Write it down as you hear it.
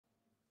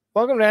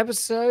Welcome to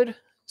episode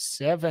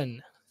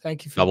 7.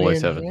 Thank you for being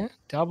 007. here.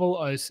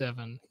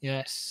 007.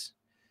 Yes.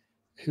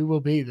 Who will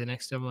be the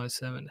next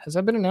 007? Has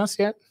that been announced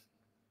yet?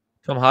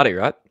 Tom Hardy,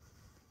 right?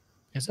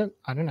 Is it?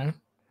 I don't know.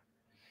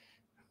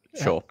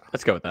 Sure.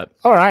 Let's go with that.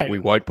 All right. We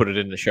won't put it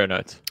in the show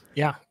notes.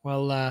 Yeah.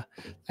 Well,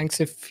 thanks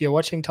if you're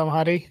watching, Tom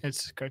Hardy.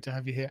 It's great to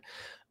have you here.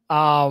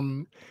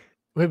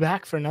 We're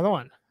back for another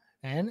one,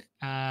 man.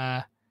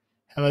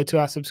 Hello to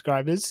our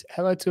subscribers.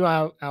 Hello to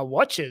our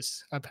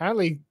watchers.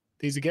 Apparently,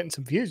 these are getting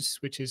some views,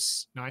 which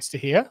is nice to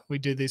hear. We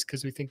do this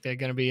because we think they're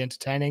going to be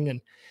entertaining and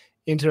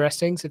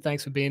interesting. So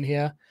thanks for being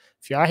here.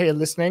 If you are here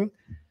listening,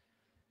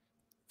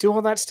 do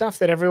all that stuff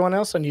that everyone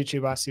else on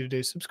YouTube asks you to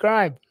do.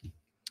 Subscribe,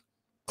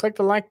 click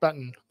the like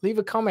button, leave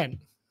a comment,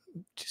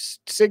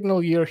 just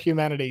signal your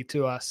humanity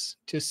to us.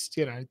 Just,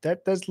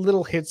 that those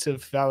little hits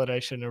of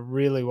validation are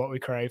really what we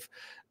crave.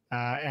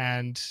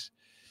 And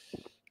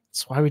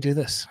that's why we do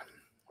this.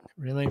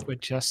 Really, we're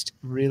just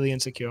really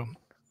insecure.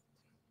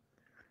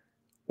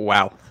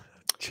 Wow.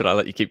 Should I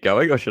let you keep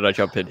going or should I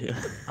jump in here?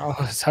 I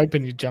was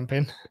hoping you'd jump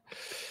in.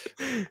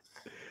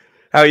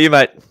 How are you,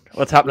 mate?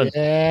 What's happening?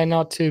 Yeah,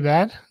 not too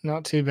bad.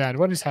 Not too bad.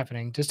 What is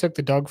happening? Just took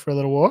the dog for a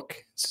little walk.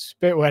 It's a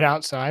bit wet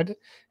outside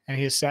and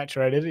he is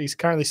saturated. He's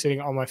currently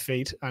sitting on my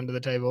feet under the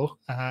table.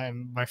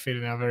 And my feet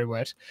are now very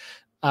wet.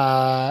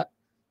 Other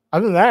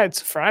than that,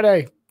 it's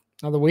Friday.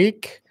 Another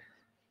week.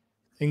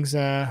 Things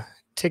are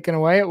ticking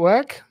away at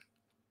work.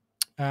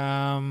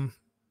 Don't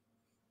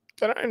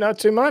know, not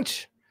too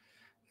much.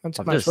 I'm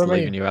just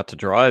leaving you out to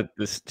dry.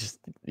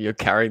 You're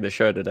carrying the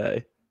show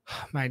today.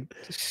 Mate,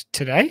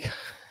 today?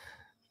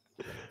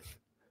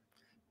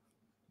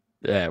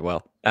 Yeah,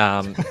 well.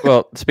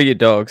 Well, speaking of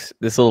dogs,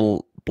 this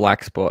little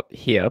black spot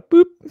here,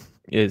 boop,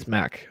 is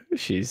Mac.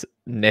 She's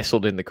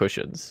nestled in the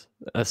cushions,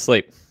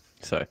 asleep.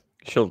 So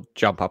she'll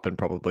jump up and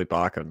probably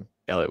bark, and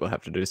Elliot will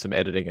have to do some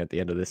editing at the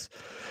end of this.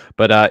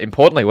 But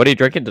importantly, what are you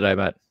drinking today,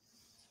 Matt?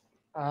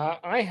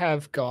 I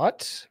have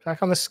got,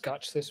 back on the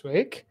scotch this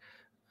week,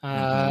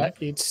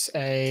 it's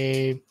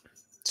a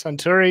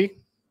Suntory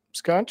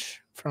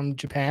scotch from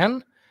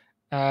Japan.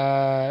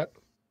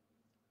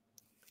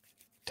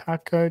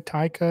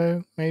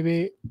 Taiko,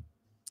 maybe.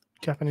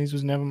 Japanese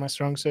was never my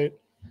strong suit.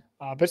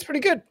 But it's pretty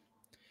good.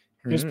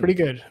 It's pretty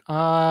good.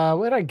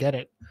 Where'd I get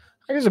it? I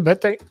think it was a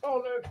birthday.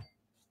 Oh, no.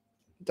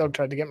 Dog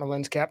tried to get my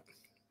lens cap.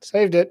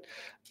 Saved it.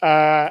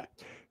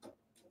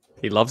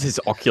 He loves his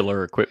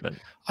ocular equipment.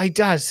 He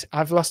does.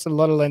 I've lost a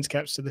lot of lens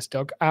caps to this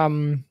dog.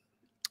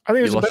 I think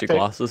it was you lost your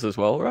glasses as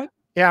well, right?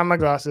 Yeah, my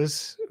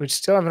glasses, which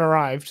still haven't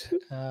arrived,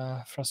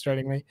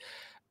 frustratingly.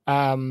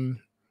 Do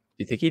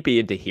you think he'd be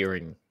into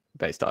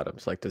hearing-based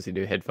items? Like, does he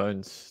do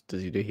headphones?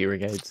 Does he do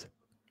hearing aids?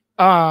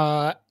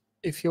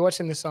 If you're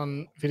watching this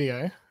on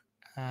video,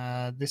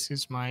 this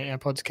is my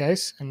AirPods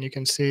case, and you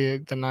can see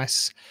the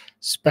nice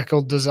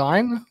speckled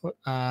design.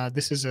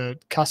 This is a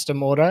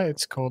custom order.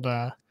 It's called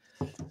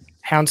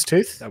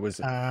Houndstooth.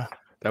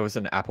 That was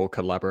an Apple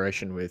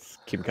collaboration with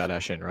Kim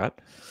Kardashian, right?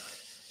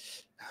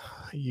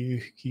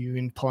 You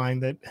implying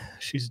that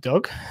she's a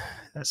dog?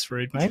 That's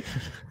rude, mate.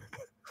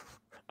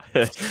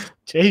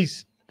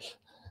 Jeez.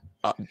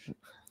 I'm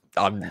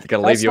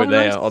gonna leave you in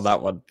there on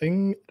that one.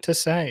 Thing to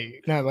say.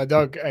 No, my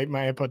dog ate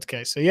my AirPods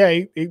case. So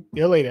yeah,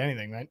 he'll eat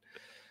anything, mate.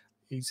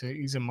 He's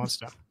a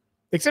monster.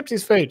 Except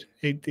his food.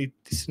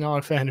 He's not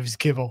a fan of his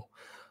kibble.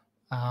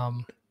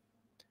 But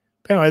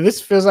anyway,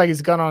 this feels like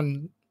it's gone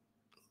on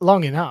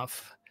long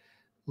enough.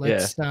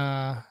 Let's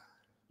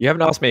You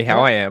haven't asked me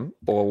how I am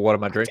or what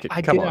am I drinking.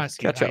 Come on,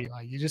 catch up.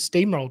 You just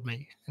steamrolled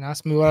me and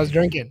asked me what I was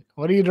drinking.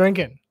 What are you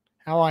drinking?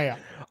 How are you?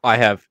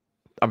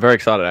 I'm very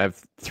excited. I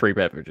have 3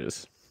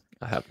 beverages.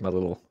 I have my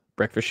little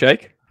breakfast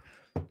shake.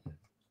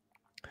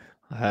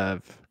 I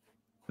have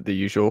the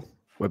usual.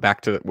 We're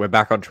back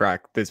on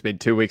track. There's been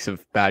 2 weeks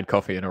of bad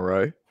coffee in a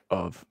row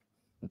of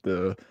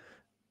the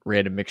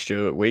random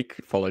mixture week,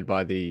 followed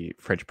by the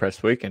French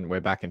press week, and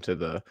we're back into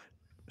the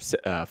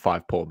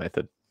 5 pour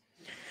method.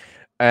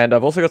 And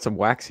I've also got some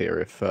wax here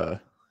if I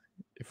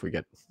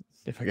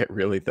get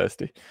really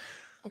thirsty.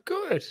 Oh,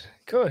 good.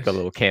 Got a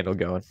little candle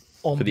going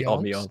for the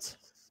ambiance.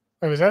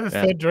 Wait, was that the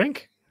third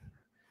drink?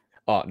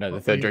 Oh no, the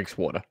third drink's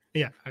water.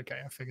 Yeah,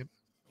 okay, I figured.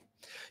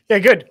 Yeah,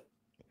 good.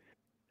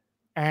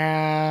 What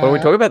are we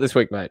talking about this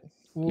week, mate?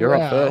 You're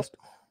up first.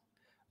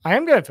 I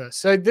am going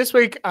first. So this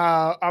week,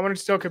 I wanted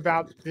to talk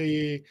about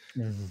I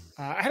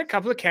had a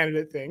couple of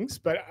candidate things,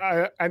 but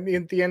at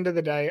the end of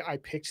the day, I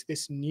picked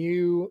this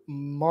new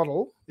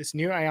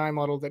AI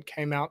model that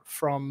came out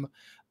from,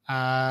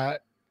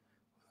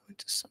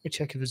 just let me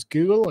check if it was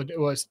Google or it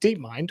was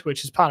DeepMind,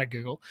 which is part of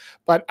Google.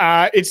 But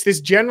it's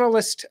this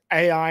generalist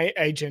AI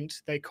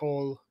agent they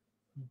call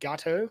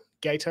GATO,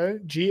 GATO.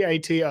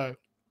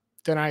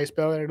 Don't know how you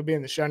spell it. It'll be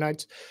in the show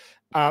notes.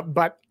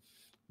 But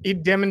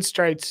it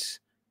demonstrates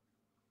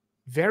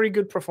very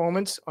good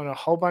performance on a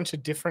whole bunch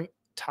of different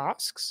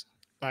tasks,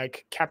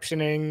 like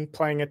captioning,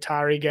 playing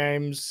Atari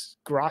games,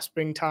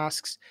 grasping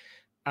tasks.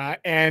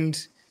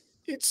 And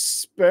it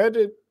spurred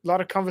a lot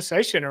of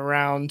conversation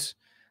around,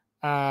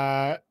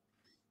 are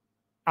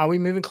we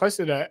moving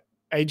closer to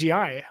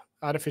AGI,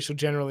 artificial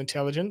general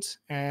intelligence,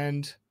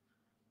 and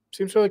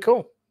seems really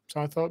cool.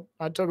 So I thought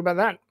I'd talk about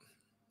that.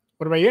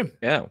 What about you?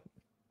 Yeah.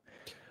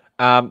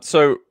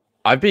 So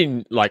I've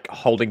been like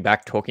holding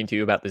back talking to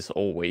you about this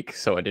all week,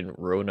 so I didn't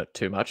ruin it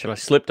too much. And I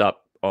slipped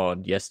up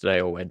on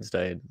yesterday or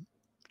Wednesday and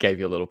gave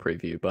you a little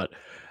preview. But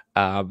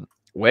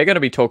we're going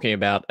to be talking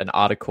about an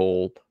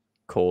article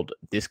called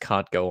 "This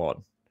Can't Go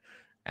On,"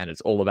 and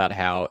it's all about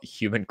how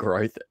human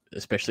growth,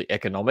 especially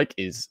economic,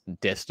 is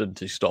destined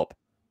to stop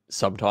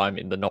sometime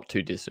in the not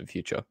too distant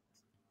future.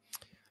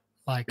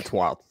 Like It's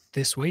wild.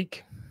 this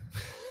week.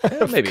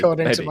 Yeah, maybe.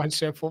 Into my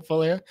share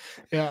portfolio.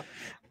 Yeah.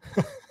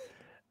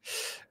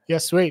 Yeah,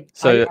 sweet.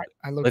 So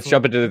I look let's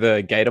jump into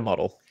the GATO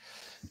model.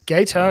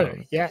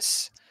 GATO,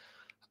 yes.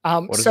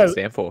 What does it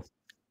stand for?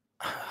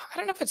 I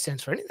don't know if it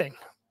stands for anything.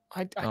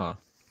 Oh.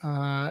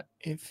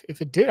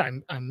 If it did,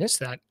 I missed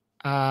that.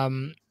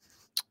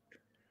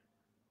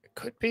 It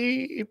could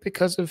be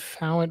because of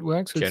how it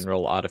works with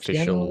General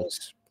artificial.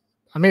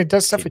 I mean, it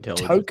does stuff with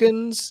intelligence.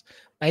 Tokens,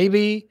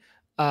 maybe.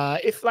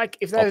 If that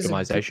is a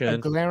Optimization.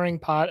 glaring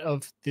part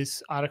of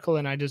this article,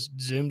 and I just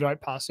zoomed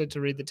right past it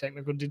to read the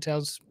technical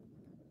details.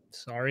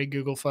 Sorry,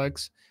 Google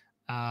folks.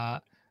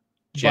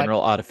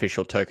 General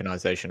artificial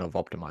tokenization of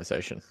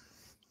optimization.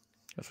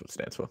 That's what it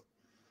stands for.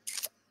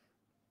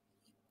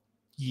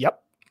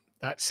 Yep,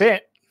 that's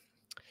it.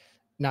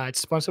 No, it's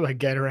sponsored by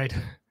Gatorade.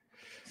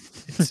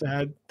 It's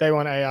they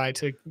want AI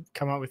to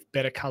come up with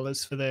better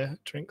colors for their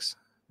drinks.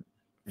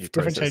 New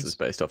processes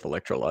based off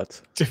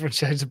electrolytes. Different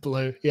shades of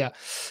blue. Yeah.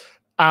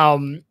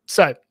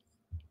 So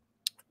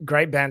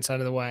great band out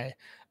of the way.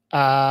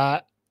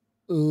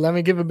 Let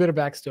me give a bit of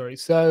backstory.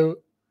 So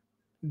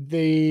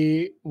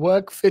the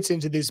work fits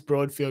into this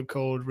broad field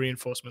called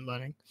reinforcement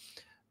learning.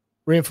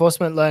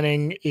 Reinforcement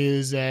learning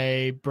is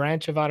a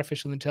branch of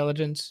artificial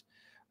intelligence,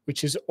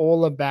 which is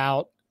all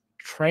about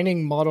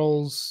training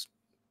models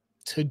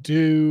to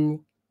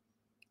do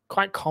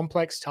quite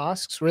complex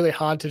tasks, really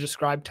hard to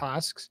describe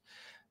tasks,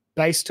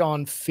 based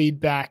on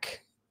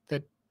feedback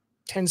that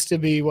tends to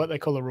be what they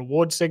call a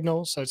reward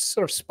signal. So it's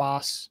sort of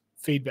sparse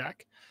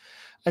feedback.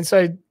 And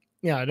so,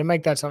 to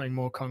make that something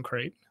more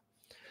concrete,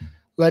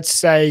 let's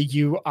say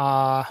you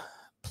are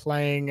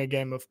playing a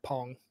game of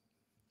Pong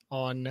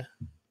on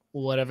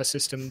whatever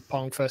system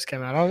Pong first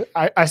came out.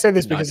 I say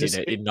this because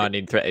in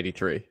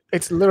 1983.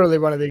 It's literally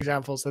one of the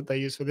examples that they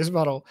use for this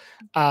model.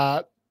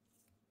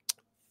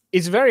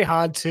 It's very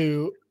hard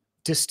to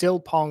distill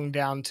Pong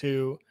down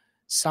to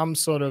some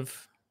sort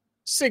of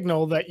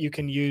signal that you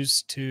can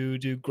use to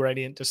do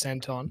gradient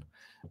descent on.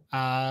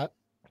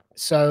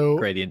 So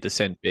gradient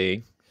descent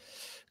being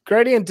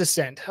gradient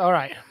descent. All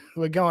right,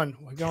 we're going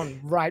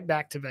right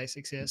back to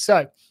basics here.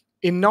 So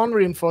in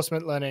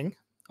non-reinforcement learning,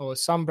 or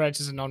some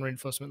branches of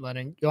non-reinforcement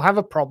learning, you'll have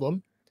a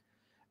problem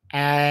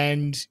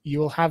and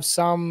you'll have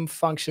some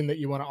function that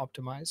you want to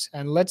optimize.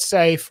 And let's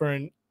say for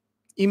an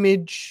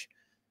image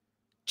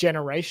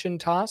generation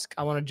task,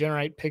 I want to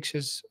generate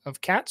pictures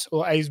of cats,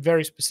 or a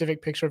very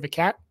specific picture of a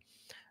cat.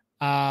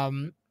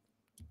 I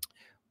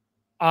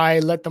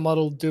let the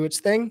model do its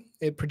thing.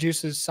 It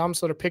produces some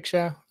sort of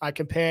picture. I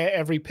compare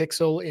every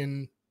pixel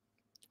in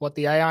what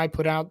the AI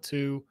put out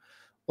to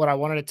what I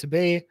wanted it to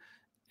be.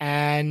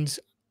 And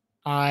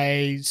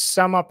I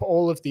sum up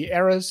all of the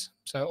errors,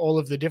 so all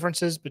of the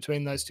differences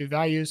between those two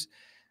values.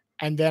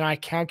 And then I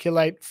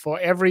calculate for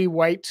every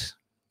weight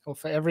or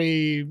for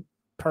every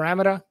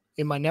parameter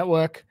in my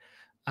network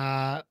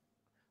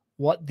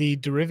what the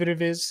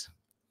derivative is.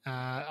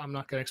 I'm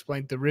not going to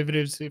explain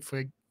derivatives if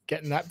we're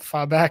getting that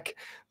far back.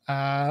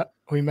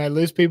 We may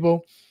lose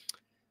people.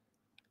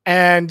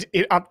 And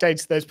it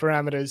updates those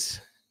parameters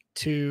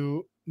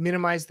to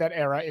minimize that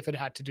error if it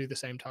had to do the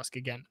same task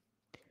again.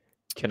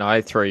 Can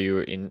I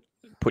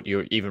put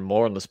you even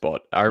more on the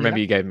spot? I remember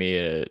you gave me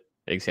an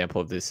example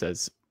of this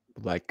as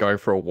like go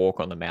for a walk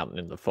on the mountain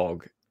in the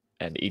fog,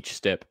 and each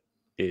step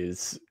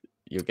is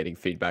you're getting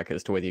feedback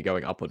as to whether you're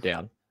going up or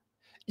down.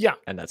 Yeah.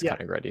 And that's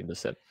kind of gradient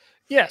descent.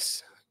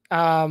 Yes.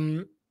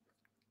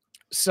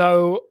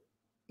 So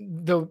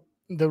the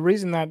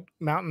reason that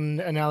mountain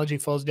analogy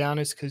falls down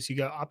is because you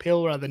go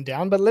uphill rather than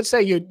down. But let's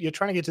say you're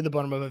trying to get to the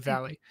bottom of a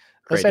valley.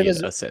 Let's say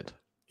there's ascent.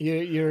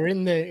 You're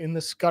in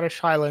the Scottish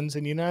Highlands,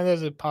 and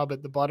there's a pub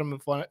at the bottom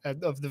of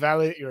the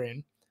valley that you're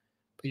in,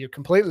 but you're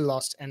completely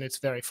lost, and it's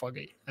very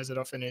foggy, as it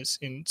often is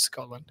in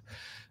Scotland.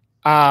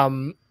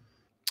 And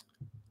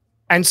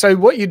so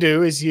what you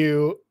do is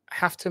you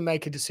have to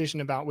make a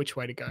decision about which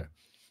way to go,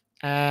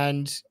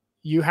 and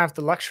you have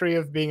the luxury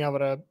of being able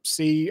to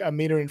see a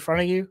meter in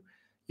front of you.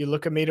 You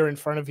look a meter in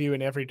front of you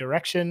in every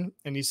direction,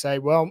 and you say,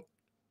 well,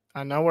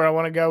 I know where I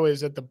want to go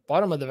is at the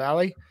bottom of the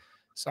valley.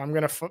 So I'm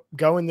going to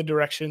go in the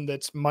direction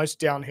that's most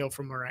downhill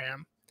from where I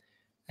am.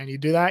 And you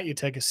do that. You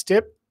take a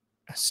step.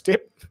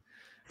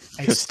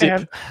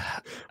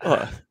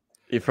 Oh,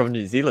 you're from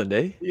New Zealand,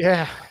 eh?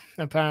 Yeah,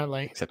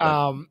 apparently.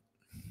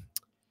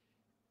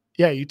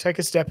 You take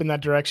a step in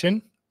that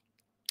direction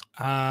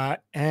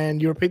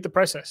and you repeat the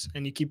process.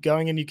 And you keep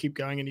going and you keep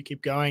going and you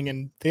keep going.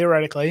 And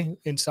theoretically,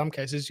 in some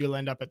cases, you'll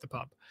end up at the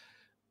pub.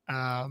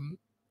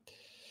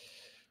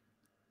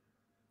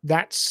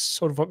 that's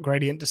sort of what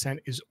gradient descent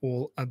is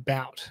all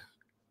about.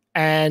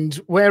 And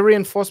where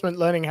reinforcement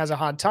learning has a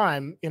hard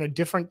time,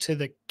 different to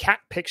the cat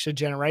picture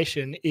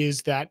generation,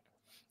 is that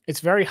it's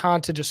very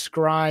hard to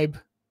describe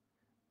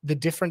the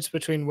difference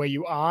between where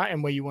you are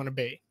and where you want to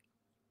be.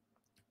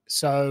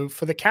 So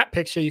for the cat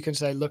picture, you can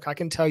say, look, I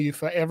can tell you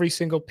for every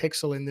single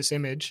pixel in this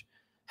image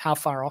how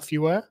far off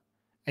you were,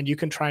 and you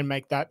can try and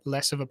make that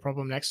less of a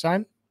problem next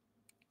time.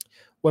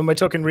 When we're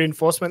talking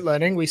reinforcement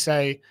learning, we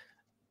say,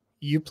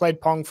 you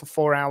played Pong for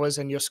 4 hours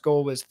and your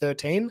score was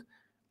 13.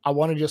 I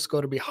wanted your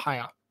score to be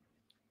higher.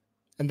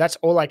 And that's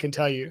all I can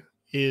tell you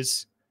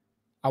is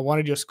I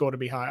wanted your score to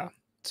be higher.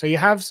 So you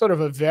have sort of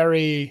a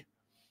very,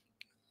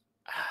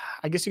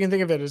 I guess you can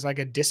think of it as like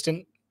a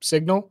distant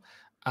signal.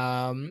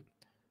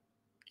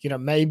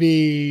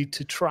 Maybe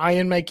to try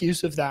and make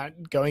use of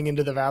that going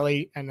into the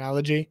valley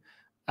analogy,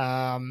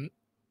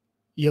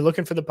 you're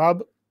looking for the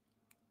pub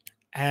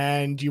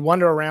and you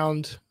wander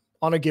around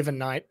on a given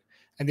night,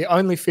 and the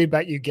only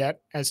feedback you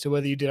get as to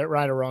whether you did it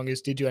right or wrong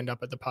is, did you end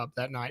up at the pub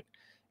that night?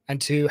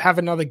 And to have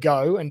another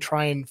go and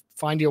try and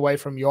find your way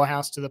from your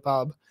house to the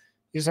pub,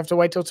 you just have to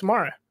wait till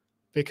tomorrow,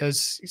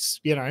 because,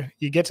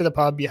 you get to the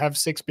pub, you have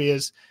 6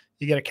 beers,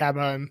 you get a cab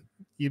home,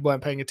 you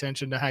weren't paying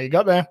attention to how you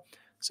got there,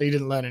 so you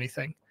didn't learn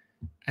anything.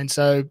 And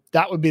so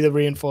that would be the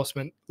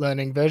reinforcement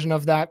learning version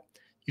of that.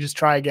 You just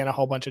try again a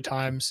whole bunch of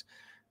times.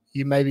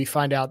 You maybe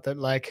find out that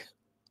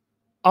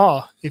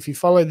if you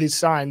follow these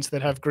signs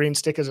that have green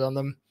stickers on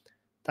them,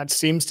 that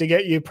seems to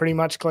get you pretty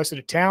much closer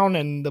to town,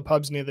 and the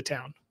pub's near the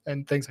town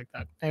and things like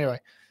that. Anyway,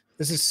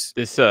 this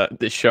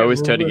show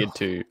is turning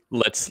into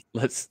let's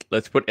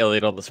put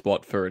Elliot on the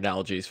spot for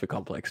analogies for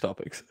complex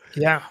topics.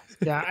 Yeah.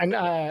 And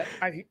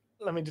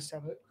let me just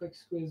have a quick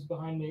squeeze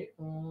behind me.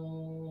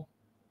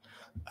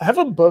 I have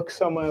a book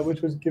somewhere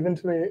which was given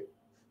to me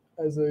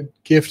as a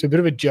gift, a bit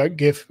of a joke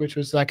gift, which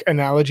was like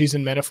analogies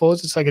and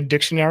metaphors. It's like a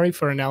dictionary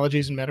for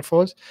analogies and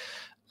metaphors.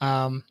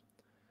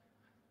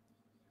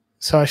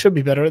 So I should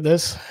be better at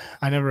this.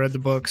 I never read the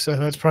book, so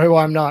that's probably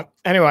why I'm not.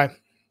 Anyway,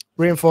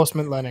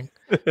 reinforcement learning.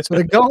 So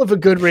the goal of a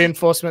good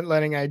reinforcement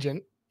learning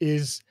agent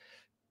is,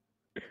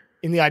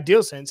 in the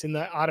ideal sense, in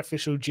the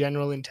artificial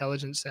general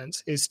intelligence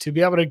sense, is to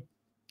be able to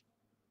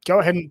go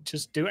ahead and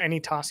just do any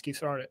task you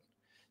throw at it.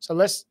 So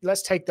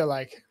let's take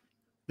the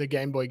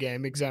Game Boy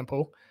game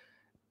example.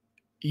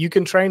 You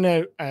can train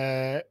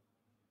an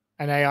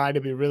AI to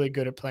be really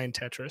good at playing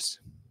Tetris.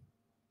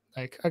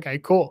 Okay,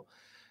 cool.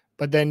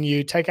 But then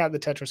you take out the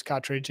Tetris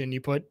cartridge and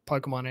you put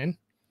Pokemon in.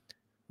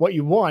 What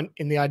you want,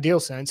 in the ideal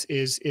sense,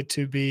 is it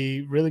to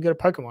be really good at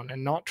Pokemon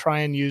and not try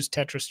and use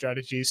Tetris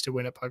strategies to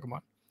win at Pokemon.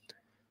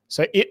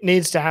 So it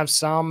needs to have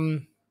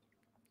some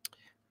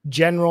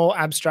general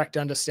abstract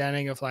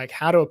understanding of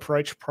how to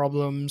approach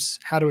problems,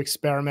 how to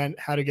experiment,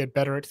 how to get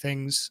better at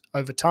things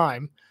over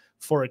time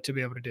for it to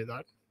be able to do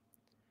that.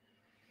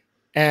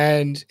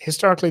 And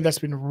historically, that's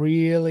been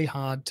really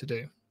hard to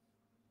do.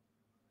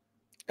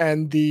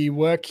 And the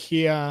work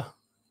here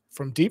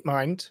from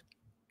DeepMind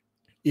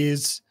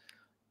is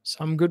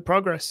some good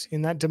progress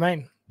in that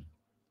domain.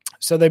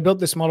 So they built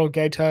this model,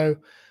 GATO.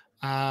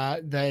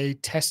 They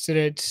tested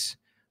it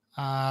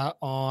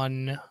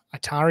on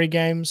Atari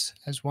games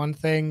as one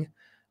thing,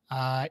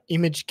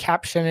 image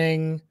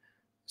captioning,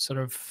 sort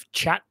of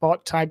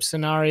chatbot type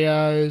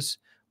scenarios,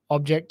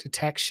 object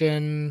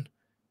detection,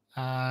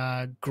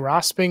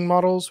 grasping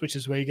models, which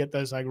is where you get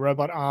those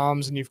robot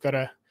arms and you've got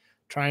to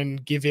try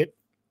and give it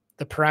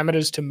the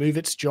parameters to move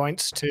its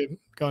joints to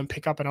go and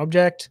pick up an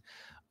object.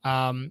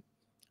 And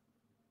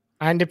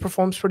it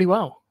performs pretty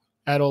well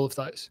at all of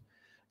those.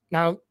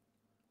 Now,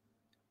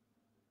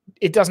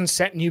 it doesn't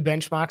set new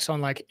benchmarks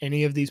on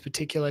any of these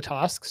particular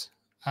tasks,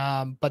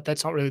 but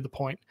that's not really the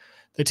point.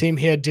 The team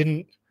here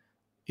didn't,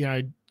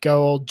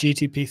 go all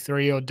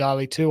GTP3 or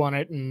DALI 2 on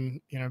it and,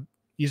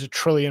 use 1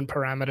 trillion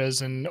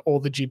parameters and all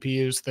the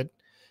GPUs that,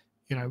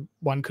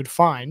 one could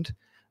find.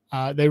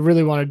 They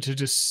really wanted to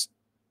just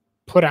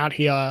put out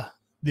here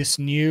this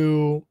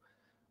new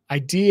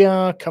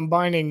idea,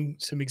 combining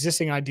some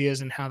existing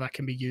ideas and how that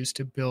can be used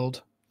to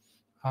build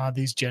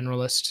these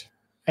generalist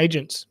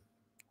agents.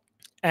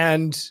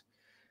 And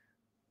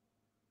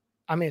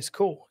I mean, it's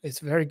cool. It's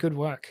very good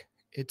work.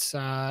 It's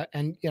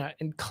and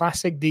in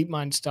classic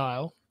DeepMind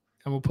style,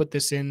 and we'll put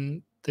this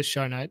in the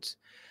show notes.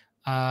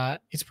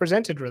 It's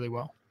presented really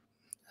well.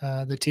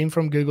 The team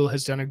from Google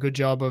has done a good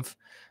job of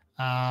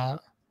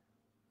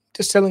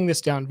distilling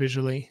this down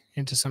visually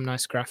into some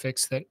nice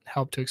graphics that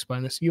help to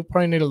explain this. You'll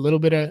probably need a little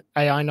bit of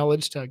AI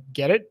knowledge to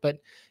get it, but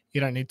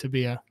you don't need to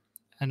be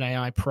an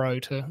AI pro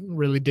to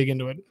really dig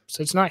into it.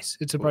 So it's nice.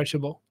 It's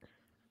approachable.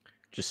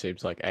 Just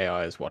seems like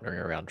AI is wandering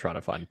around trying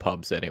to find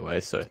pubs anyway,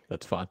 so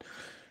that's fine.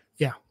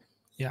 Yeah.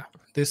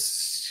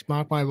 This,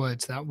 mark my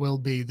words, that will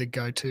be the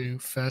go-to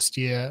first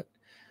year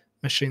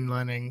machine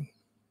learning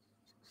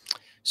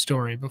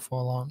story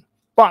before long.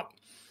 But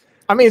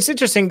I mean, it's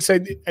interesting. So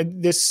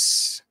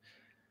this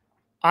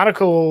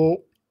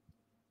article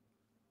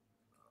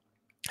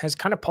has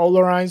kind of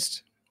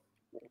polarized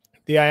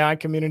the AI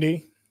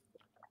community.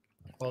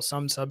 well,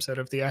 some subset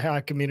of the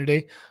AI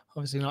community,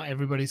 obviously not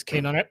everybody's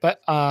keen on it,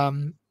 but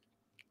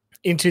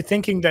into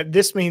thinking that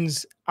this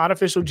means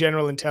artificial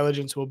general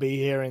intelligence will be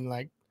here in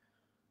like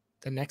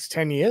the next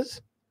 10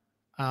 years.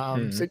 So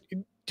do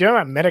you know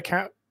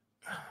about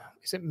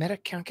is it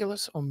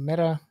metacalculus or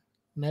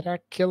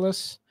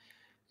metaculus?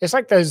 It's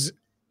like those.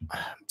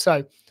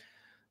 So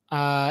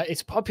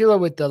it's popular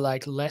with the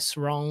like less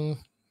wrong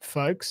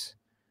folks,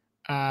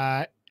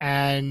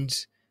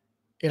 and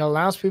it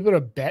allows people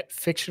to bet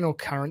fictional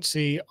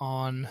currency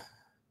on.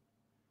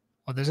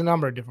 Well, there's a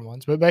number of different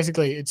ones, but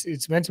basically,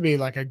 it's meant to be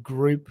like a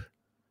group,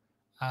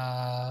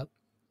 a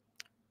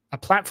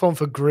platform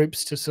for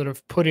groups to sort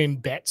of put in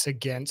bets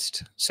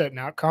against certain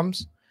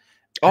outcomes.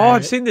 Oh,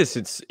 I've seen this.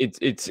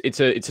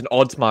 It's an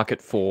odds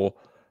market for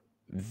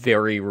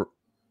very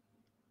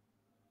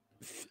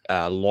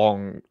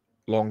long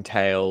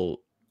tail,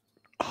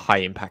 high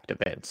impact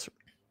events.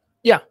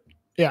 Yeah,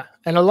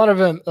 and a lot of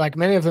them, like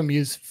many of them,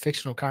 use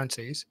fictional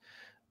currencies,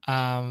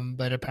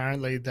 but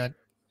apparently that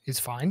is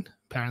fine.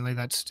 Apparently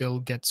that still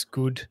gets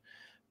good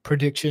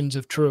predictions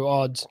of true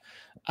odds,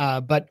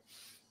 but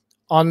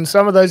on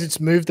some of those, it's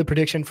moved the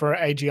prediction for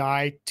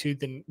AGI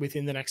to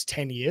within the next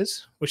 10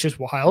 years, which is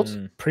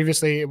wild.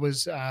 Previously, it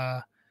was,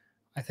 I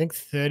think,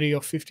 30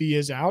 or 50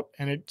 years out,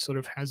 and it sort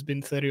of has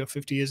been 30 or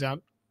 50 years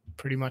out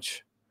pretty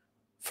much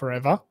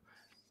forever.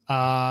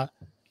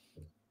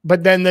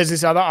 But then there's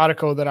this other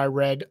article that I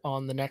read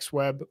on the Next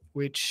Web,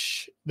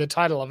 which the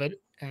title of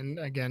it, and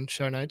again,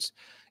 show notes,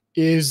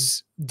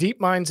 is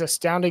DeepMind's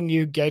astounding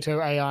new GATO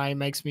AI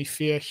makes me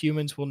fear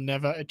humans will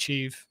never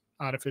achieve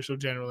artificial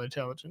general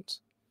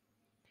intelligence.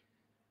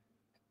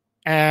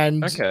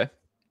 And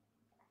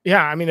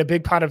yeah, I mean, a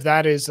big part of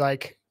that is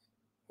like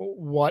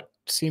what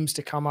seems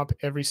to come up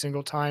every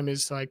single time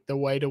is like the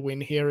way to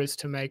win here is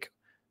to make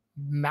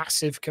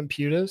massive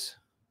computers,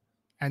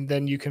 and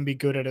then you can be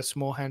good at a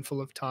small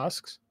handful of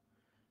tasks.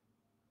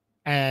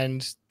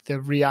 And the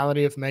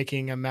reality of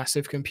making a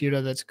massive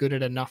computer that's good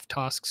at enough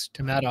tasks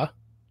to matter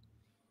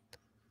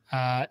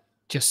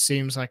just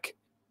seems like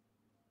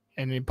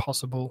an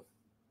impossible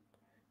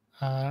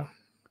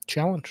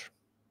challenge.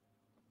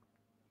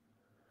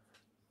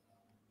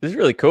 This is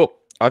really cool.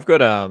 I've got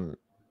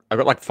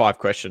like 5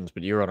 questions,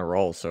 but you're on a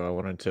roll, so I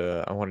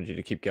wanted you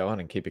to keep going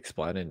and keep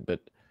explaining. But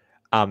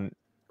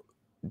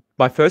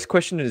my first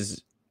question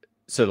is,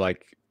 so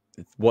like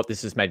what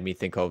this has made me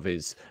think of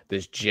is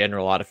there's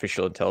general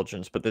artificial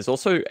intelligence, but there's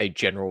also a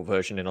general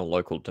version in a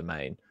local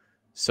domain.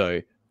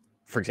 So,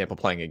 for example,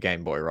 playing a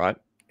Game Boy, right?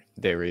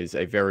 There is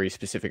a very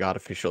specific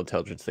artificial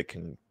intelligence that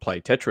can play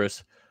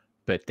Tetris,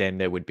 but then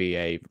there would be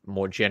a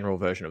more general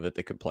version of it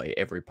that could play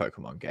every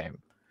Pokemon game.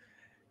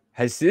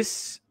 Has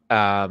this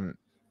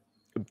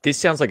this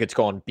sounds like it's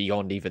gone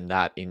beyond even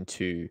that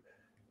into,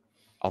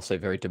 I'll say,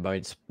 very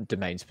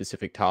domain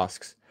specific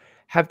tasks.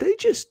 Have they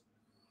just,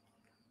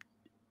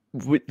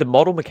 with the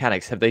model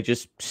mechanics, have they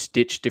just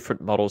stitched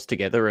different models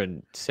together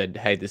and said,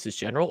 hey, this is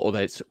general, or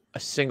that's a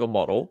single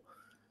model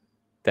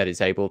that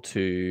is able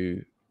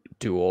to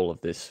do all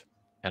of this?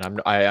 And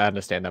I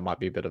understand that might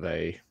be a bit of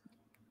a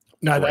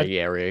gray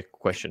area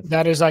question.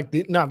 That is like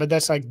but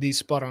that's like the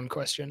spot on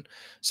question.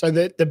 So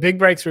the big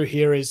breakthrough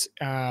here is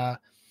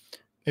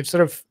they've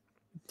sort of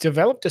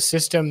developed a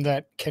system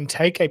that can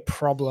take a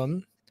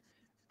problem,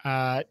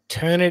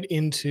 turn it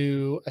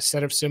into a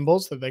set of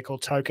symbols that they call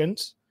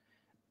tokens,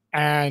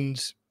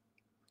 and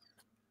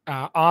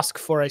ask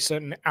for a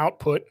certain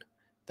output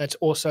that's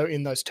also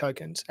in those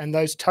tokens. And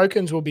those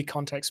tokens will be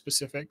context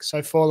specific.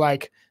 So for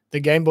like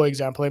the Game Boy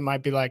example, it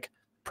might be like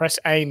press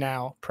A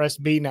now, press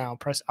B now,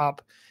 press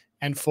up.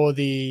 And for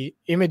the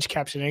image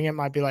captioning, it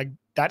might be like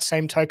that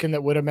same token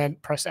that would have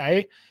meant press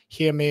A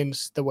here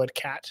means the word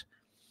cat.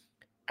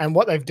 And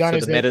what they've done So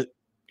is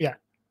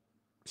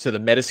So the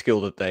meta skill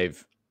that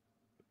they've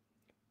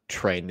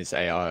trained this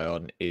AI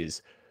on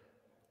is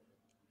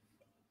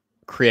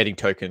creating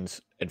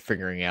tokens and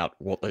figuring out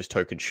what those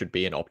tokens should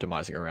be and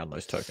optimizing around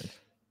those tokens.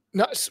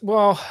 No,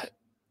 well,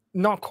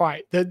 not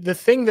quite. The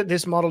thing that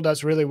this model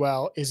does really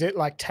well is it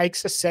like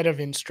takes a set of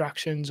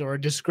instructions or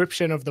a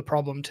description of the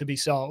problem to be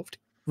solved,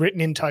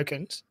 written in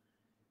tokens,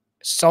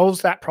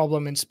 solves that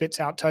problem and spits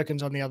out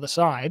tokens on the other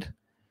side.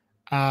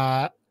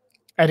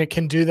 And it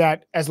can do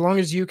that as long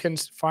as you can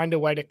find a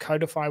way to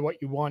codify what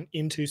you want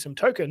into some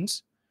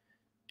tokens.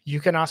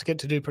 You can ask it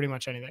to do pretty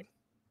much anything.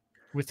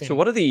 So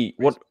what are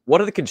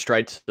the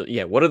constraints?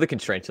 Yeah, what are the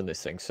constraints on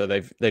this thing? So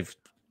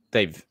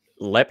they've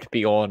leapt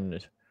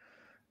beyond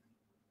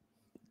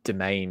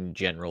domain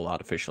general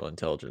artificial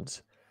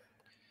intelligence.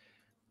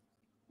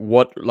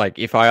 What, like,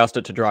 if I asked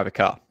it to drive a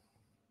car?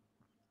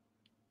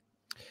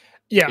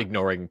 Yeah,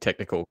 ignoring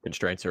technical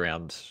constraints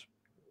around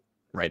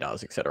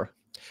radars, etc.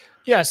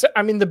 Yeah, so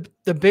I mean,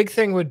 the big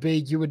thing would be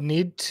you would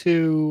need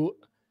to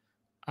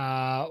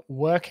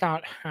work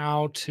out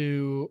how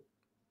to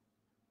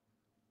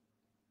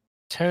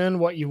turn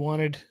what you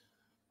wanted.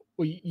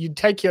 You'd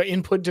take your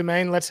input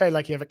domain. Let's say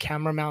like you have a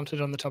camera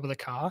mounted on the top of the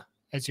car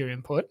as your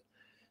input,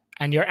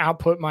 and your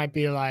output might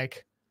be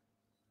like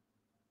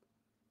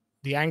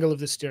the angle of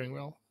the steering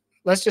wheel,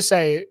 let's just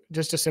say,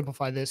 just to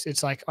simplify this,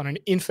 it's like on an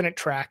infinite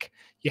track,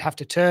 you have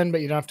to turn,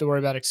 but you don't have to worry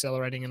about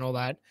accelerating and all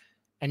that.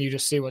 And you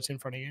just see what's in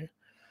front of you.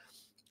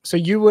 So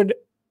you would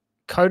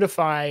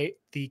codify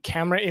the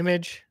camera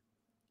image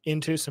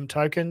into some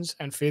tokens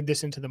and feed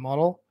this into the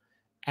model.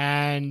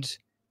 And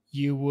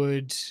you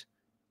would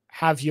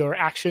have your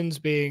actions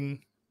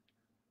being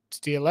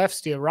steer left,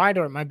 steer right,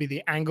 or it might be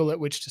the angle at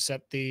which to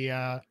set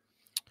the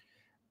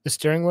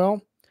steering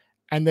wheel.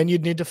 And then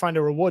you'd need to find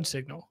a reward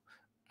signal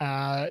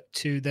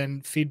to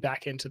then feed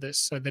back into this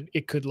so that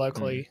it could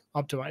locally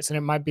optimize. And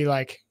it might be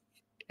like,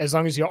 as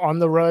long as you're on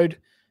the road,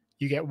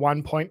 you get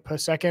 1 point per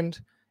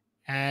second.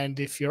 And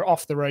if you're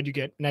off the road, you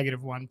get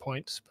 -1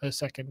 points per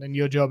second. And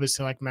your job is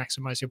to like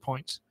maximize your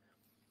points.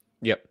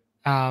 Yep.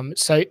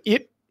 So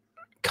it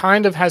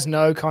kind of has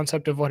no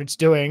concept of what it's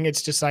doing.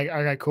 It's just like,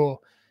 okay,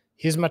 cool.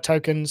 Here's my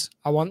tokens.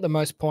 I want the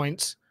most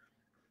points.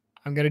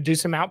 I'm going to do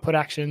some output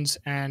actions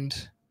and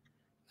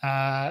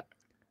try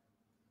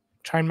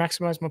and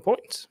maximize my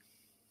points.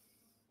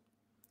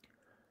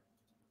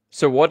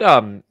 So what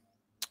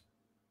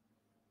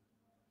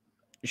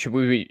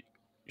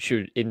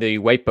should in the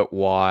Wait But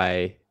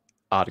Why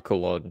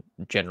article on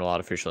general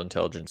artificial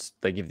intelligence,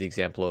 they give the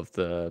example of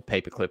the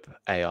paperclip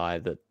AI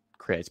that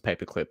creates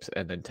paperclips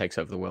and then takes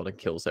over the world and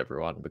kills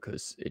everyone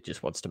because it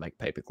just wants to make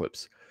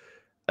paperclips.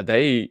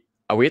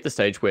 Are we at the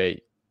stage where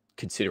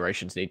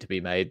considerations need to be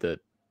made that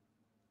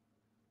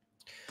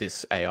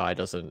this AI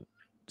doesn't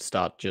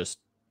start just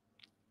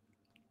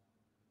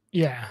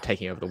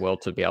taking over the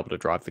world to be able to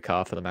drive the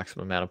car for the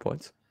maximum amount of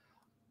points?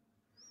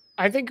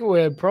 I think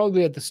we're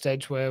probably at the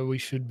stage where we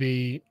should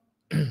be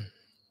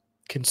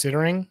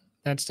considering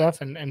that stuff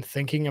and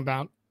thinking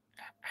about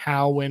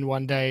how, when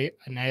one day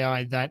an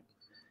AI that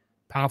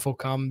powerful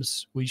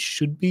comes, we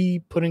should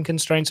be putting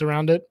constraints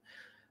around it.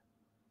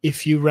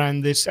 If you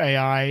ran this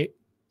AI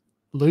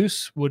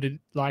loose, would it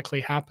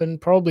likely happen?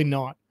 Probably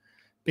not,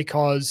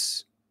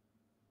 because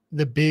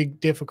the big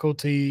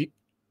difficulty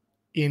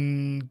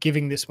in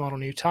giving this model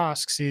new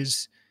tasks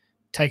is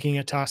taking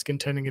a task and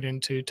turning it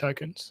into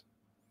tokens,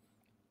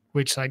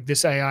 which like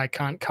this AI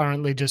can't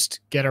currently just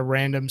get a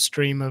random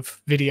stream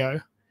of video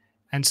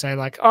and say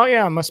like, oh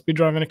yeah, I must be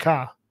driving a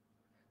car.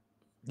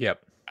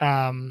 Yep.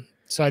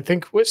 So I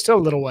think we're still a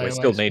little way away. We're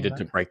still needed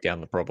to break down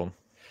the problem.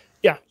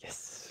 Yeah.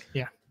 Yes.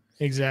 Yeah,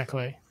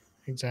 exactly.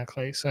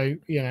 So,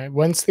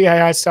 once the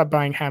AI start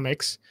buying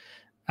hammocks,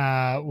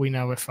 we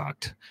know we're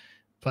fucked.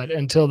 But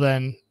until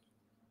then,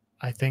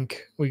 I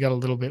think we got a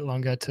little bit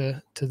longer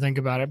to think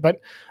about it. But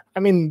I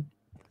mean,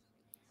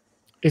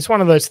 it's one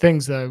of those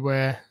things though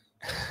where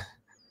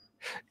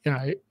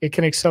it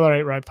can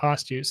accelerate right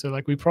past you. So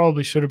like we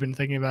probably should have been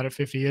thinking about it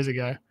 50 years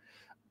ago.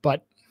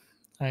 But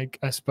I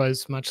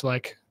suppose much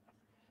like,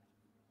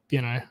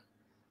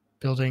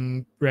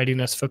 building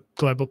readiness for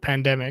global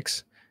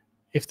pandemics,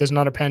 if there's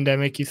not a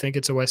pandemic, you think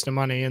it's a waste of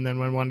money. And then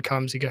when one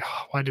comes, you go,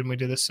 oh, why didn't we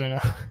do this sooner?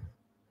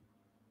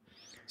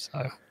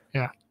 So,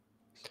 yeah.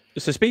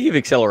 So speaking of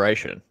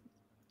acceleration,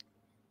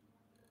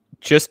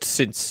 just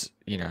since,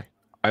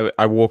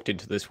 I walked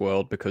into this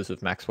world because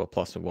of Maxwell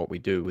Plus and what we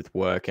do with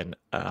work, and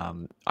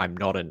I'm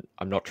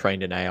not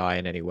trained in AI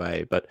in any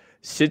way. But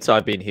since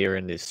I've been here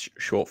in this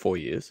short 4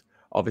 years,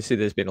 obviously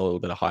there's been a little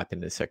bit of hype in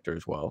this sector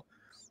as well.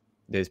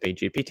 There's been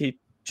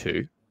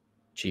GPT-2,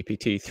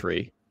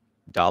 GPT-3,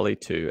 DALL-E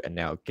 2, and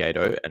now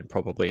GATO, and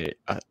probably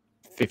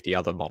 50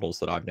 other models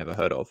that I've never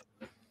heard of.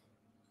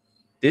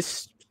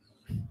 This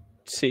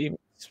seems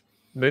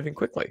moving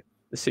quickly.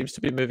 This seems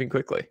to be moving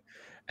quickly.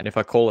 And if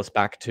I call us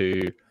back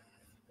to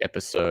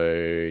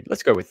episode,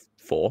 let's go with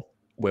 4,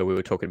 where we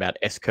were talking about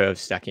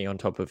S-curves stacking on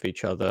top of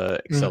each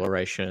other,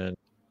 acceleration.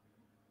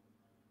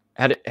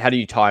 How do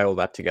you tie all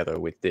that together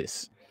with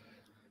this?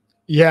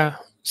 Yeah.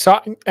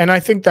 So, and I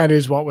think that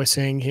is what we're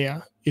seeing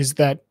here, is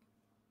that,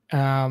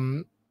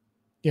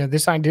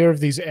 this idea of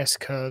these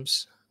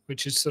S-curves,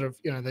 which is sort of,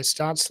 they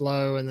start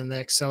slow and then they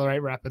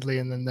accelerate rapidly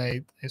and then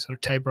they sort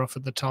of taper off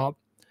at the top,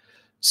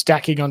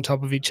 stacking on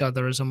top of each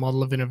other as a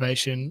model of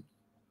innovation,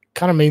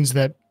 kind of means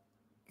that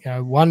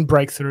one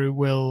breakthrough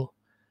will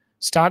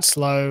start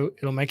slow,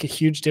 it'll make a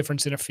huge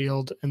difference in a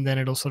field, and then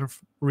it'll sort of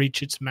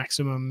reach its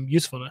maximum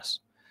usefulness.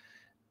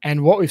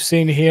 And what we've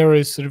seen here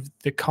is sort of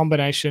the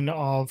combination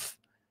of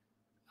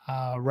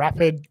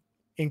rapid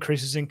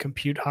increases in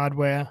compute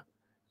hardware,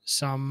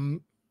 some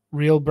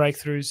real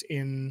breakthroughs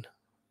in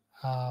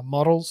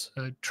models,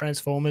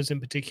 transformers in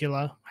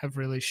particular have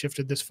really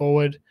shifted this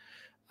forward,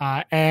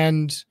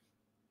 and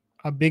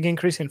a big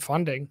increase in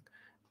funding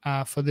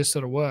for this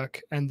sort of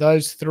work. And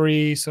those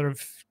three sort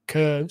of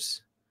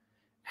curves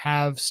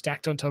have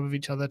stacked on top of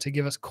each other to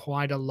give us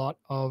quite a lot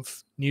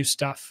of new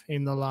stuff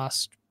in the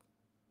last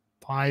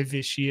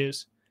 5-ish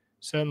years,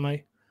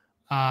 certainly.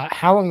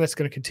 How long that's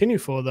going to continue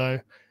for, though,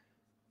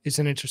 is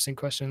an interesting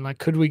question. Like,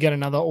 could we get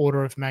another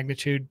order of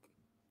magnitude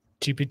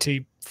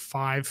GPT-5,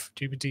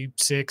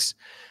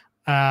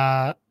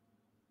 GPT-6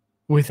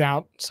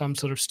 without some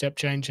sort of step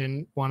change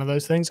in one of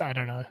those things? I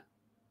don't know.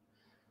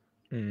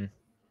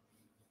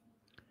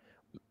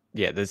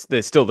 Yeah,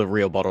 there's still the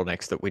real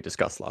bottlenecks that we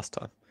discussed last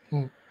time.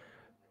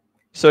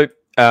 So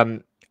I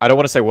don't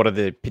want to say what are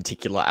the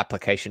particular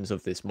applications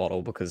of this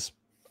model, because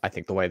I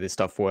think the way this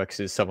stuff works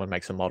is someone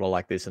makes a model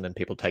like this and then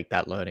people take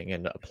that learning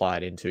and apply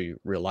it into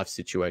real life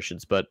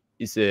situations. But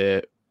is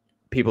there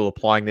people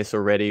applying this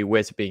already?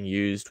 Where's it being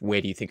used?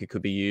 Where do you think it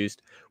could be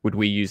used? Would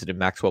we use it in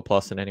Maxwell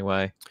Plus in any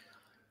way?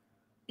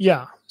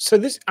 Yeah. So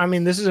this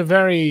is a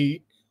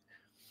very,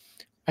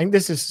 I think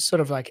this is sort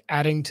of like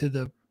adding to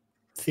the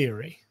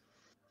theory,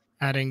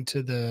 adding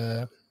to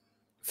the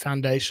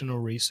foundational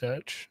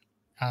research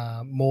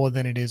more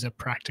than it is a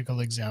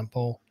practical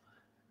example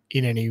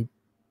in any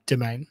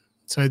domain.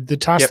 So the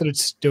task that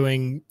it's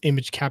doing,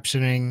 image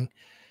captioning,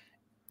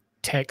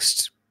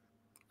 text,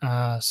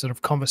 sort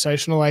of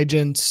conversational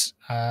agents,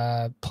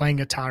 playing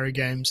Atari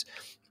games,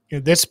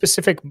 there's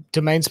specific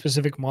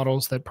domain-specific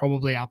models that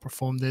probably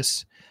outperform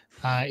this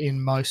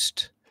in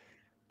most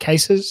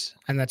cases,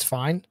 and that's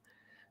fine.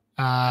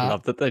 I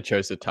love that they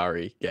chose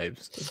Atari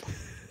games.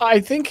 I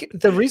think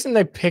the reason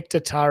they picked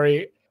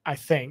Atari,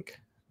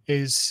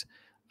 is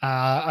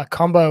a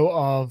combo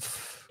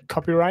of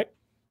copyright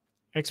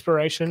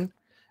expiration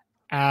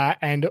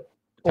and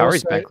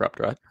Atari's also,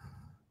 bankrupt, right?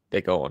 They're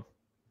gone,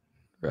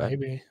 right?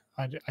 maybe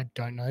I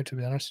don't know, to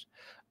be honest.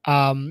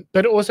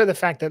 But also the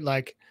fact that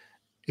like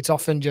it's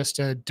often just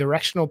a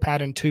directional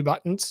pad and 2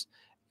 buttons,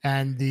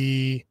 and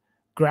the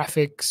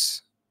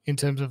graphics in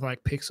terms of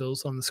like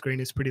pixels on the screen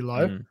is pretty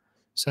low.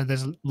 So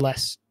there's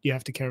less you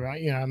have to care about.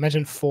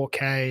 Imagine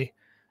 4K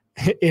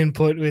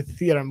input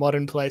with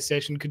modern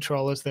PlayStation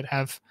controllers that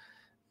have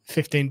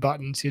 15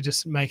 buttons. You're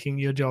just making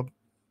your job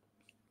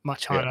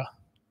much harder.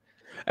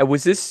 And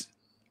was this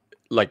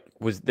like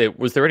was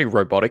there any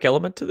robotic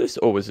element to this,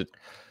 or was it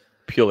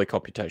purely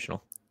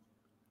computational?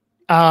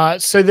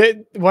 So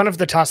one of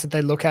the tasks that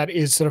they look at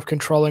is sort of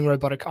controlling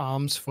robotic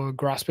arms for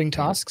grasping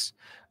tasks.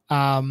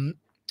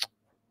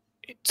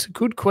 It's a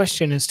good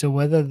question as to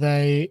whether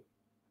they.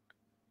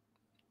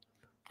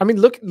 I mean,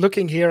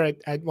 looking here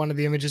at one of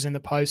the images in the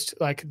post,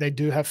 like they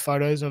do have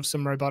photos of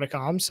some robotic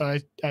arms. So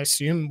I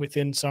assume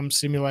within some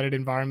simulated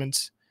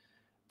environments,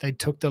 they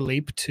took the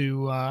leap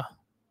to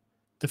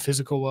the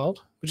physical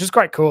world, which is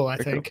quite cool, I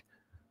think.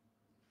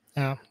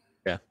 Cool.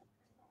 Yeah.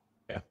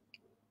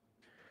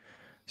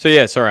 So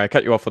yeah, sorry, I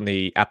cut you off on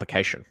the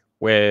application.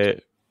 Where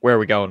are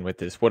we going with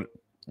this? Where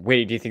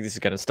do you think this is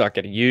going to start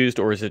getting used,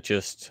 or is it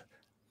just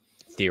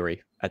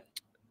theory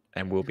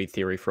and will be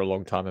theory for a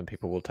long time, and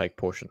people will take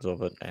portions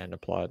of it and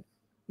apply it?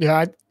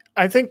 Yeah,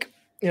 I think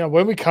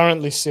where we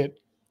currently sit,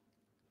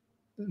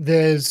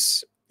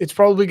 it's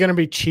probably going to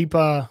be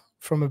cheaper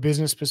from a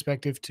business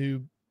perspective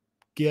to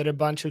get a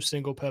bunch of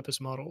single purpose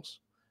models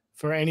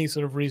for any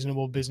sort of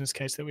reasonable business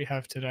case that we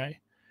have today.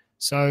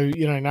 So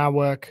in our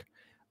work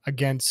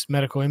against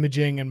medical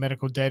imaging and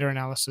medical data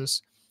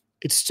analysis,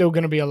 it's still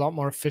going to be a lot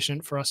more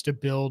efficient for us to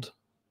build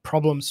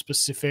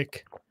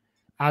problem-specific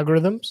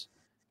algorithms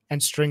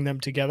and string them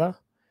together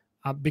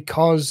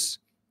because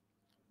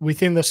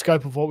within the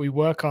scope of what we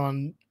work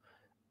on,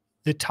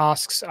 the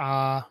tasks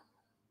are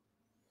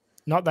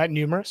not that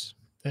numerous.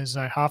 There's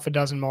half a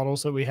dozen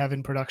models that we have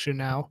in production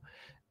now,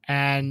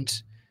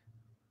 and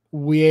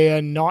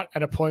we're not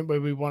at a point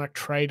where we want to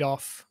trade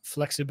off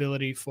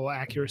flexibility for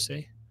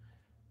accuracy.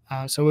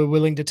 So we're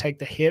willing to take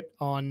the hit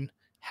on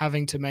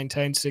having to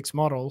maintain 6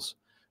 models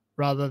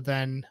rather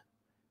than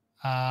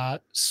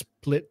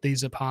split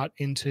these apart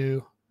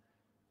into,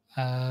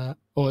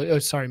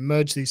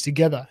 merge these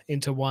together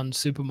into one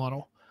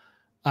supermodel.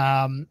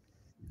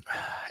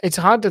 It's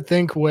hard to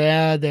think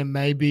where there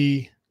may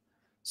be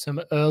some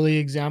early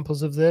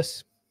examples of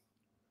this.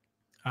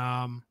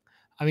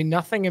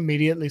 Nothing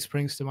immediately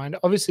springs to mind.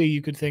 Obviously,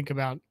 you could think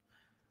about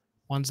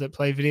ones that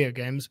play video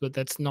games, but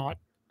it's not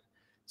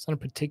a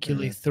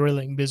particularly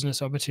thrilling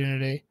business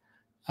opportunity.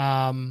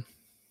 The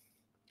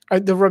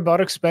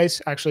robotic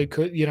space actually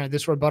could,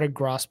 this robotic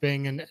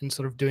grasping and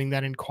sort of doing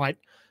that in quite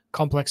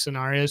complex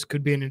scenarios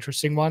could be an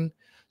interesting one.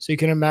 So you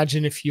can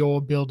imagine if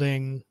you're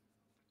building,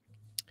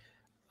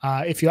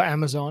 if you're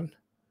Amazon,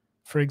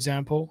 for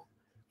example,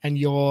 and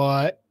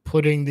you're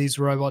putting these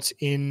robots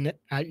in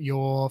at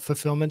your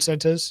fulfillment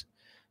centers,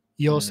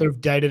 your sort of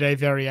day-to-day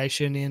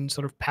variation in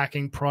sort of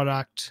packing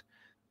product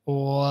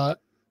or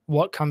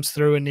what comes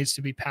through and needs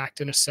to be packed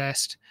and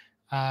assessed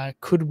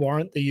could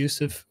warrant the use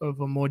of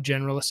a more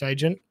generalist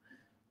agent,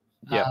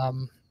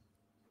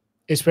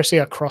 especially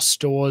across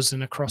stores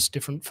and across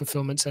different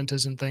fulfillment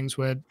centers and things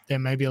where there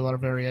may be a lot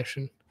of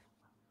variation.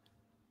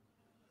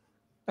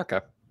 Okay,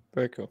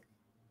 very cool.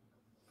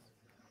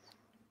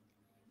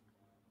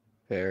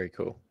 Very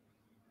cool.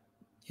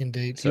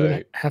 Indeed. So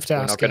you have to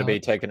we're ask. Not going to be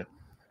taken.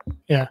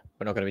 Yeah,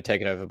 we're not going to be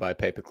taken over by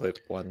paperclip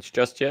ones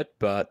just yet,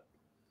 but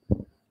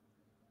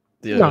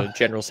the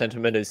general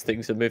sentiment is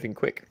things are moving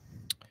quick.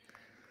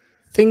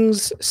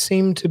 Things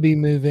seem to be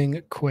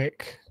moving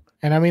quick,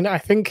 and I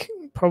think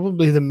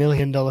probably the $1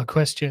 million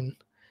question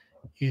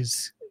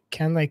is: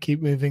 can they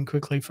keep moving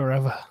quickly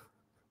forever?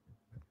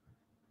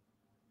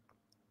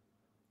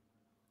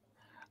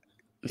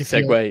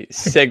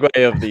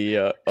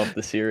 Segue of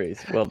the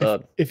series. Well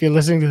done. If you're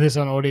listening to this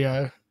on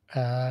audio,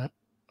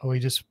 or we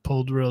just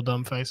pulled real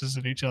dumb faces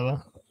at each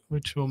other,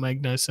 which will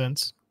make no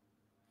sense.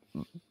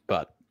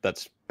 But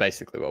that's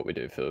basically what we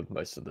do for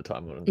most of the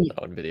time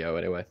on video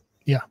anyway.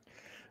 Yeah.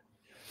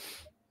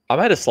 I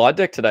made a slide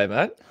deck today,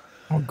 mate.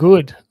 Oh,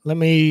 good. Let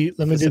me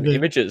For do some the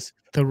images.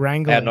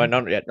 wrangling. No,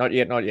 not yet. Not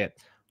yet. Okay. Not yet.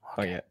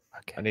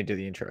 Okay. I need to do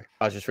the intro.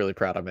 I was just really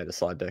proud I made a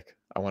slide deck.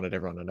 I wanted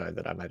everyone to know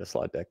that I made a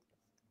slide deck.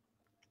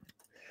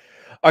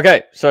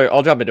 Okay, so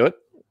I'll jump into it.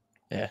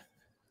 Yeah.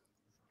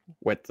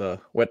 Wet the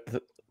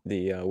whistle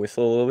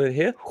a little bit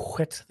here.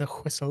 Wet the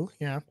whistle.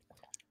 Yeah.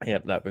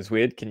 Yep, that was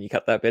weird. Can you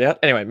cut that bit out?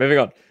 Anyway, moving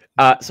on.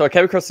 So I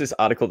came across this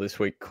article this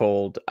week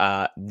called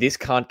 "This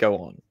Can't Go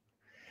On,"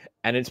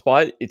 and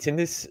it's in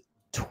this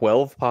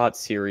 12-part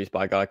series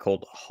by a guy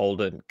called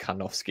Holden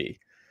Karnofsky,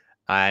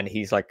 and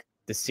he's like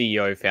the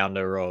CEO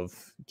founder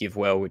of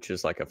GiveWell, which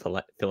is like a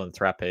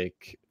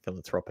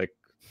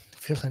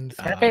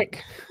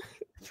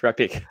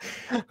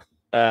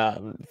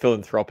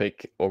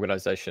philanthropic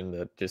organization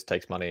that just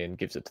takes money and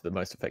gives it to the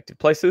most effective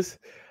places.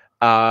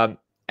 And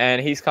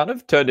he's kind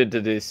of turned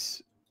into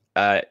this.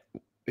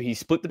 He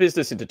split the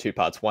business into two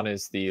parts. One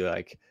is the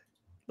like,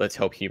 let's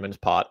help humans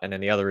part, and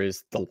then the other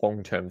is the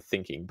long-term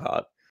thinking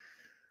part.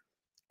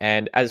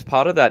 And as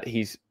part of that,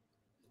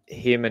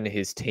 him and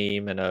his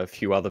team and a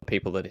few other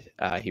people that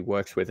he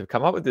works with have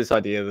come up with this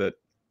idea that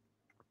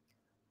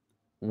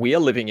we are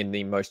living in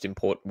the most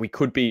important.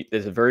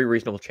 There's a very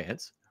reasonable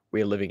chance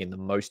we are living in the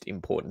most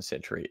important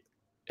century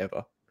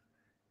ever.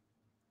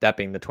 That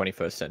being the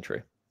 21st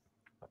century.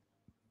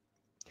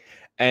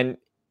 And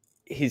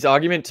his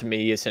argument to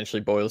me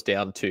essentially boils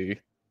down to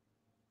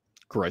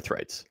growth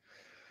rates.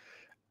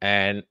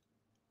 And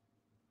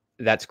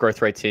that's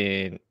growth rates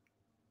in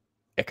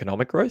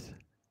economic growth,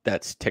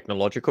 that's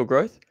technological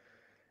growth.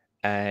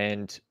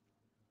 And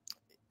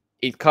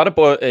he kind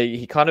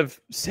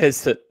of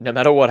says that no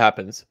matter what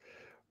happens,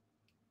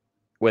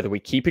 whether we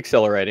keep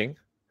accelerating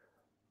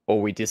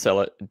or we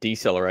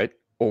decelerate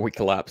or we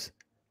collapse,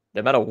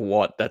 no matter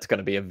what, that's going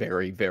to be a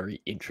very,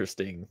 very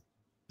interesting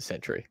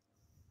century.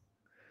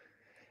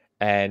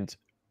 And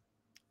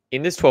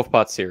in this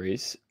 12-part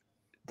series,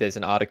 there's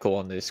an article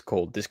on this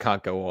called "This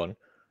Can't Go On."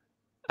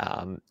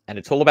 And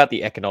it's all about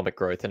the economic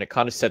growth. And it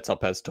kind of sets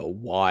up as to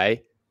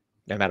why,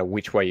 no matter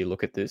which way you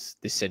look at this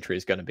century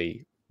is going to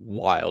be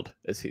wild,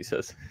 as he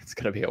says. It's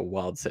going to be a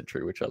wild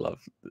century, which I love.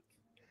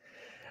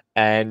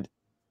 And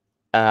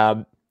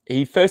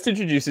he first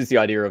introduces the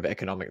idea of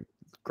economic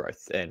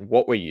growth and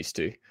what we're used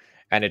to.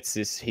 And it's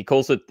this, he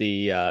calls it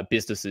the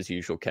business as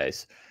usual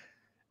case.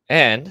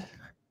 And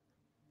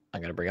I'm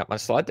going to bring up my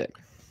slide deck.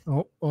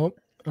 Oh, all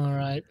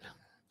right.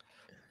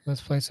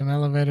 Let's play some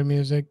elevator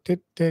music.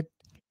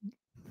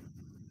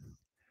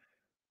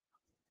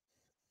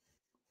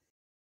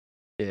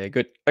 Yeah,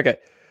 good. Okay.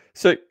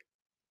 So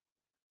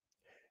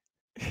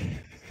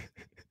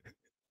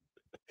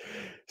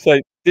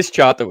this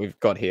chart that we've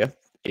got here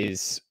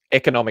is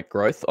economic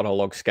growth on a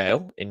log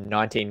scale in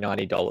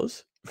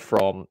 $1990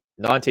 from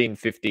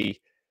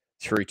 1950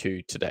 through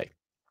to today.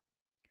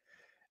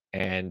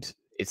 And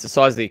it's the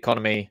size of the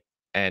economy,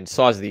 and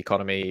size of the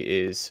economy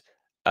is,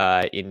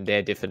 in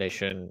their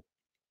definition,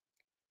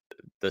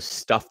 the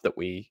stuff that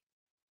we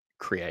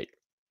create.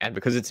 And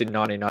because it's in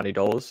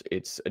 $1990,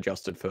 it's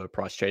adjusted for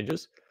price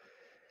changes.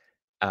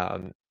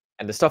 And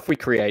the stuff we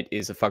create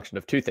is a function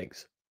of two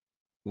things.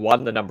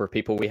 One, the number of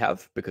people we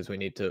have, because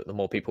the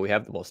more people we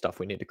have, the more stuff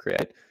we need to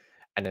create.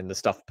 And then the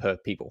stuff per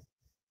people.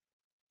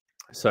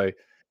 So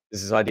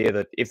there's this idea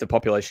that if the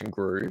population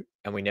grew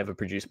and we never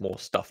produced more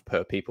stuff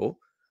per people,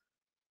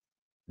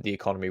 the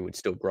economy would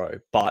still grow.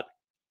 But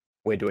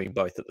we're doing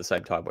both at the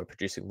same time. We're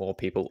producing more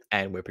people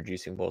and we're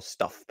producing more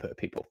stuff per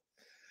people.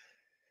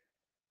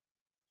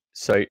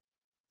 So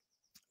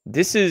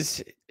this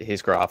is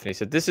his graph. And he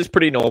said, this is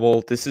pretty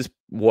normal. This is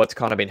what's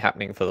kind of been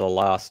happening for the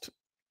last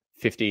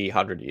 50,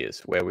 100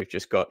 years, where we've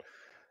just got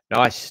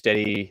nice,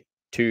 steady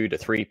 2 to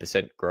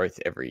 3% growth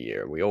every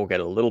year. We all get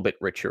a little bit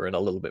richer and a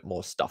little bit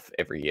more stuff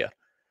every year.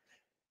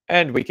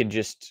 And we can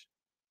just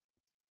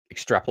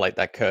extrapolate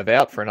that curve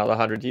out for another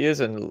 100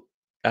 years and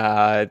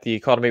the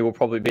economy will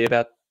probably be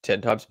about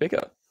 10 times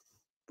bigger,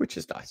 which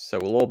is nice. So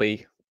we'll all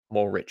be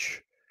more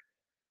rich.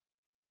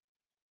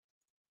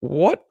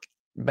 What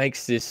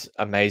makes this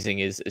amazing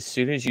is as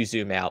soon as you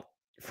zoom out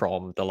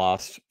from the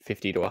last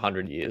 50 to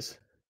 100 years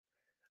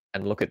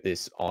and look at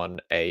this on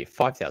a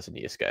 5,000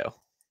 year scale.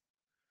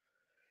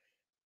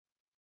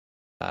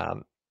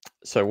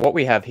 So what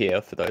we have here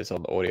for those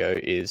on the audio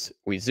is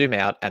we zoom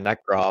out and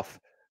that graph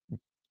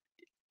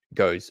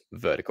goes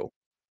vertical,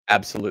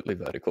 absolutely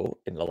vertical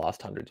in the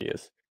last 100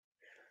 years.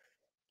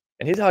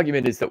 And his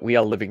argument is that we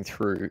are living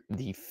through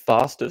the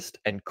fastest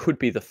and could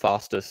be the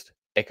fastest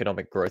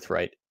economic growth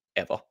rate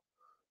ever,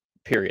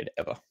 period,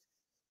 ever.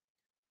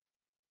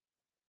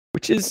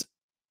 Which is,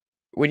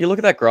 when you look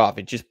at that graph,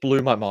 it just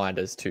blew my mind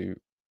as to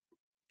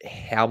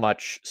how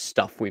much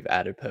stuff we've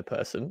added per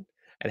person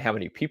and how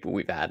many people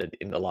we've added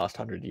in the last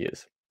 100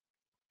 years.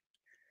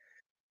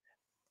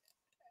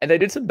 And they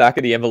did some back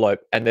of the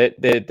envelope, and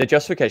the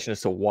justification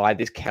as to why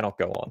this cannot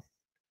go on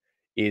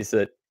is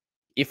that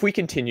if we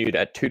continued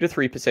at 2 to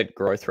 3%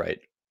 growth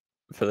rate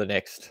for the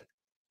next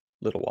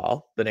little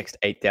while, the next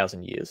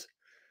 8,000 years,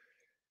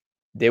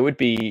 there would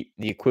be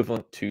the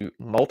equivalent to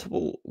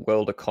multiple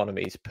world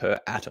economies per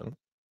atom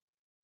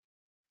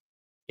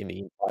in the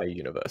entire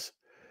universe.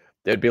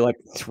 There'd be like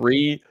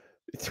three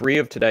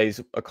of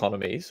today's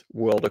economies,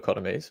 world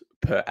economies,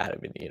 per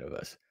atom in the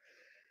universe,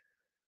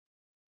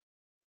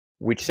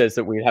 which says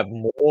that we have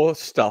more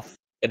stuff,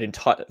 an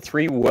entire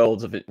 3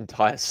 worlds of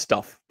entire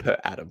stuff per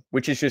atom,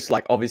 which is just,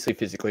 like, obviously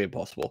physically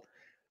impossible.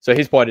 So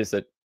his point is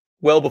that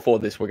well before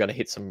this, we're gonna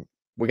hit some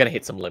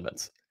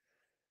limits.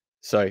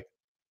 So,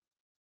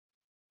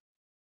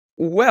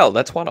 well,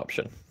 that's one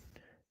option.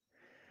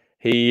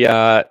 He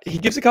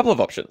gives a couple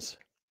of options.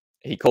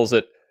 He calls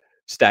it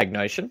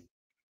stagnation,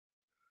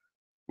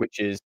 which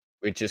is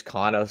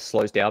kinda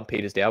slows down,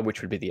 peters down,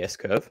 which would be the S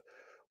curve,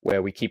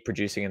 where we keep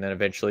producing and then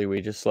eventually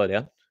we just slow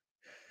down.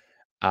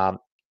 Um,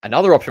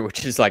 Another option,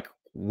 which is like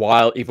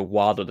even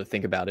wilder to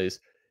think about, is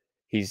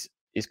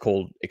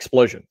called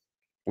explosion,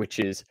 which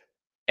is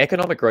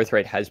economic growth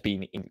rate has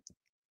been in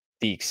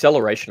the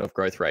acceleration of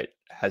growth rate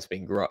has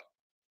been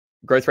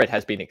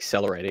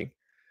accelerating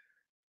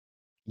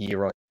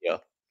year on year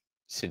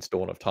since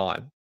dawn of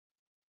time.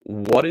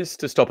 What is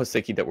to stop us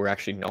thinking that we're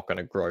actually not going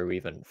to grow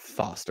even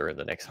faster in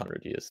the next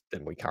 100 years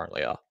than we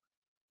currently are?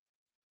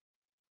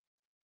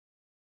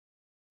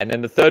 And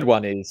then the third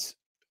one is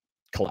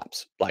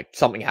collapse. Like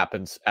something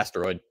happens,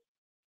 asteroid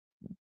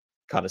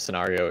kind of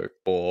scenario,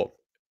 or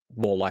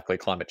more likely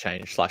climate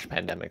change slash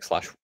pandemic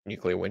slash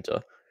nuclear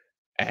winter,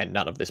 and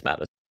none of this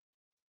matters.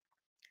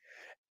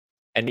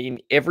 And in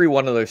every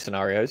one of those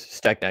scenarios,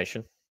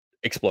 stagnation,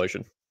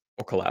 explosion,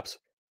 or collapse,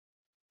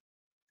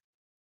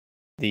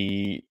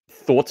 the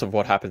thoughts of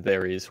what happened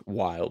there is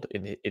wild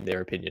in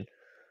their opinion.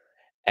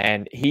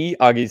 And he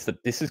argues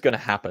that this is going to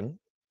happen.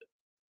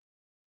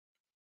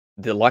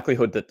 The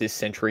likelihood that this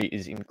century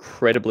is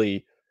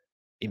incredibly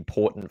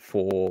important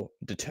for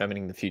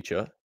determining the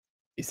future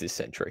is this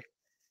century.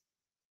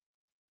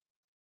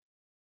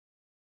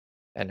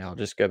 And now I'll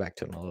just go back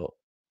to my little.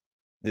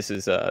 This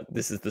is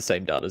the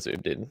same data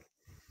zoomed in,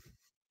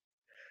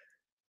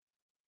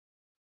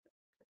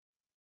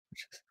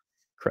 which is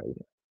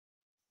crazy.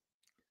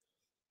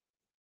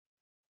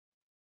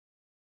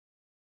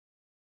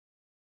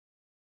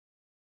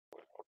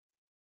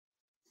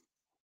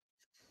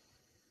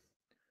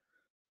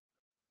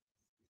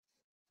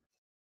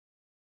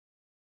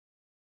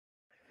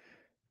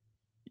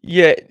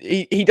 Yeah,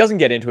 he doesn't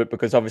get into it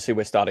because obviously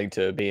we're starting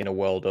to be in a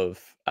world of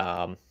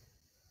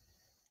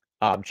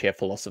armchair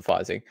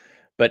philosophizing.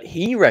 But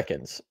he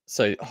reckons,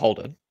 so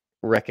Holden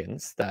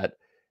reckons that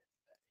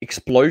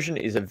explosion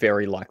is a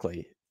very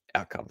likely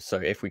outcome. So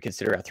if we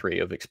consider our three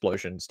of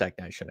explosion,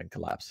 stagnation, and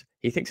collapse,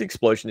 he thinks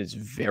explosion is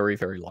very,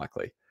 very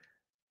likely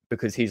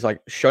because he's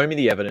like, show me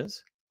the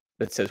evidence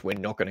that says we're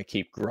not going to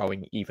keep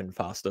growing even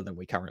faster than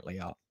we currently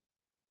are.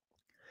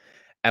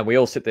 And we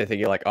all sit there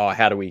thinking like, oh,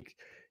 how do we,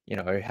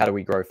 how do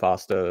we grow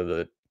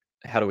faster?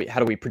 How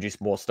do we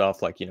produce more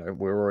stuff? Like,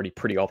 we're already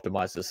pretty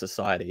optimized as a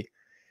society.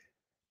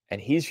 And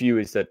his view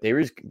is that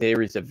there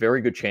is a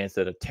very good chance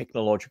that a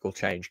technological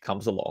change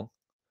comes along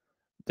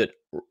that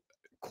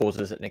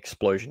causes an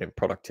explosion in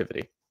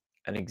productivity.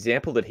 An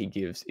example that he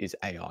gives is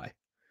AI.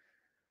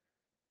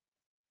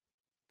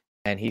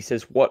 And he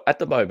says, what at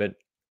the moment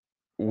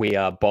we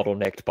are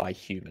bottlenecked by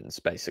humans,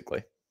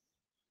 basically.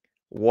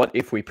 What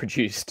if we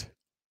produced,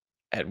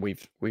 and we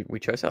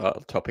chose our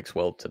topics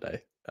well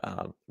today.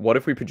 What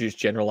if we produced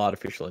general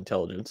artificial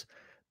intelligence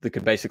that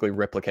could basically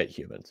replicate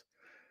humans?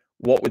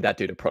 What would that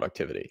do to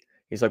productivity?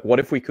 He's like, what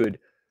if we could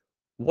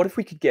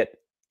get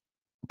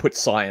put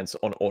science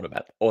on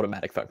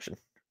automatic function?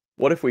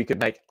 What if we could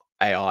make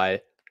AI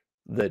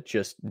that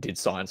just did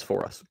science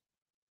for us?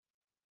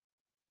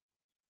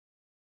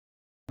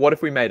 What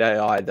if we made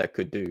AI that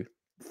could do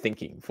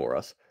thinking for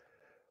us?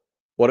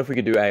 What if we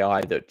could do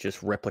AI that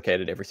just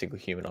replicated every single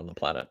human on the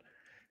planet?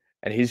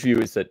 And his view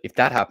is that if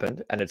that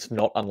happened, and it's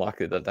not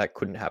unlikely that that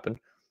couldn't happen,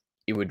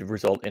 it would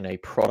result in a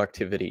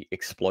productivity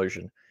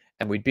explosion.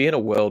 And we'd be in a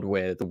world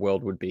where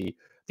the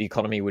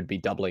economy would be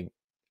doubling,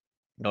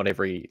 not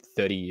every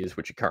 30 years,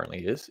 which it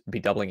currently is, it'd be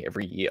doubling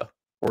every year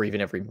or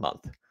even every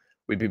month.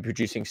 We'd be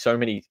producing so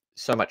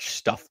much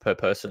stuff per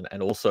person.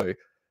 And also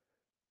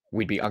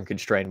we'd be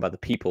unconstrained by the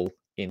people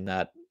in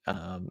that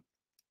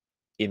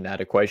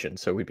equation.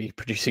 So we'd be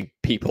producing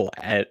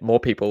more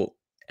people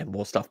and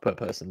more stuff per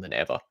person than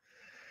ever.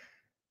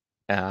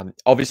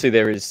 Obviously,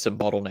 there is some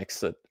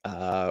bottlenecks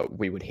that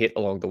we would hit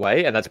along the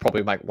way, and that's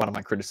probably one of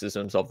my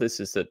criticisms of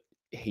this is that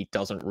he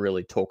doesn't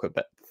really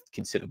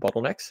consider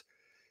bottlenecks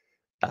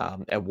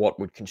and what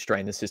would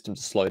constrain the system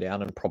to slow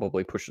down and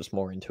probably push us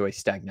more into a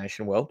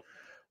stagnation world.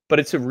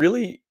 But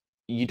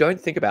you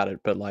don't think about it,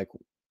 but like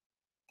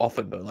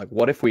often, but like,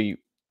 what if we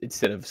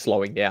instead of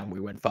slowing down, we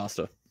went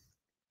faster?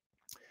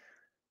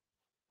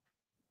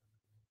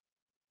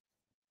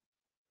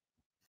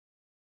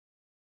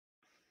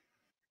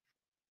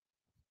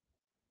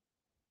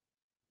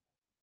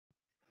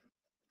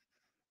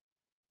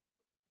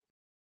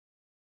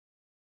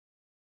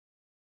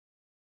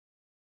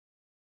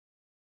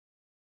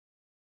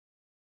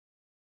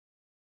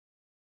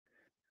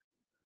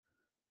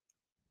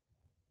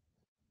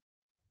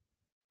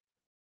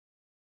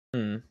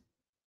 Mm.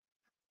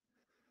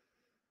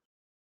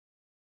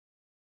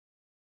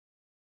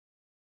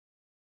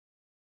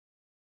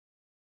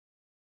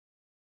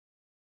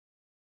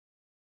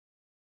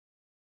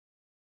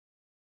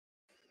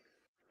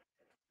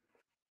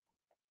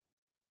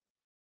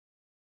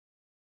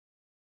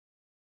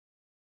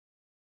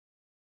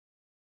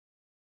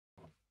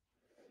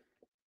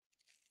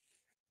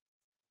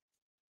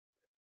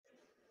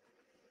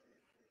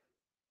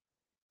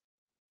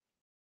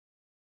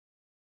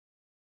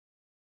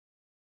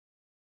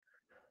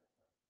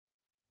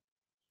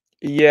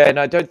 Yeah, and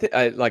I don't think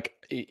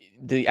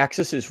the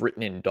axis is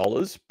written in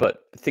dollars,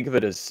 but think of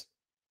it as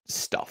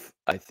stuff.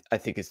 I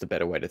think is the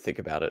better way to think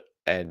about it.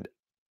 And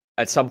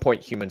at some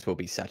point, humans will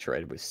be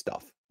saturated with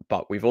stuff,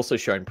 but we've also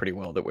shown pretty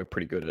well that we're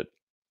pretty good at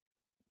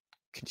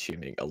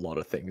consuming a lot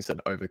of things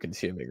and over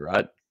consuming,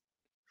 right?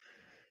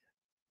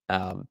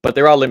 But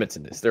there are limits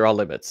in this. There are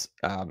limits,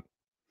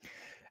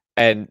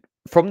 and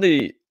from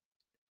the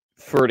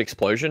for an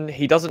explosion,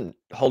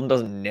 Holden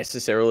doesn't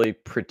necessarily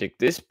predict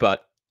this,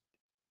 but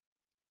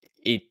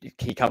he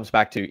comes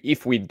back to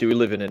if we do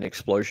live in an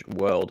explosion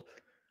world,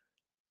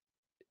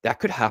 that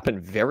could happen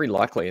very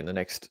likely in the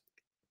next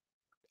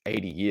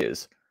 80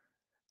 years,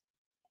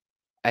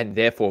 and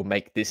therefore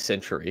make this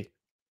century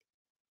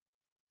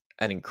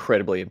an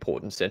incredibly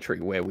important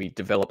century where we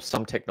develop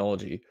some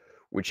technology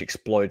which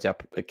explodes our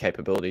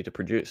capability to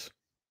produce.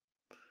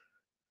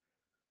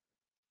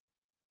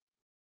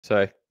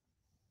 So,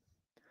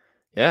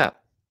 yeah.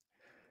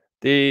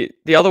 The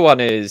other one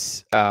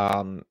is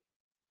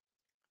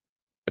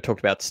I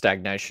talked about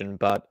stagnation,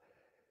 but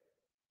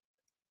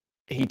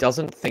he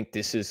doesn't think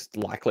this is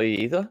likely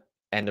either.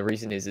 And the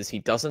reason is he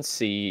doesn't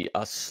see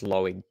us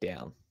slowing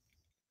down.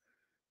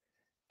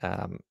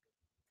 Um,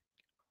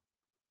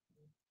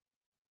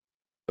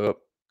 oh,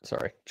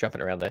 sorry,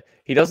 jumping around there.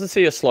 He doesn't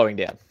see us slowing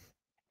down.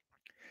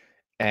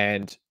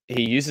 And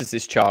he uses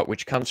this chart,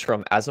 which comes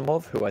from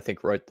Asimov, who I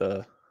think wrote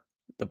the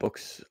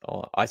books,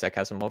 Isaac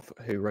Asimov,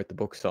 who wrote the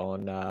books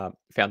on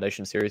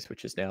Foundation series,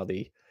 which is now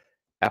the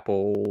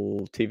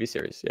Apple TV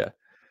series. Yeah.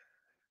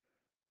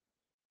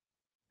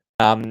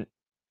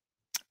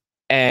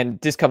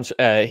 And this comes.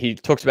 He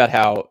talks about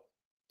how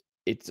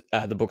it's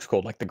the book's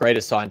called like the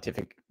greatest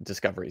scientific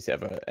discoveries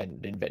ever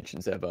and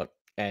inventions ever.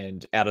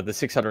 And out of the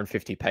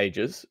 650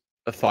 pages,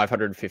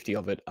 550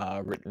 of it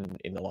are written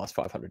in the last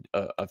 500,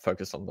 are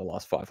focused on the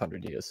last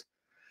 500 years.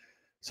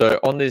 So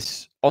on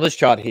this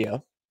chart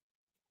here,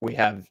 we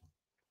have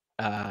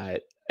a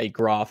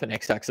graph, an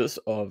x-axis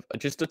of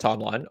just a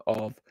timeline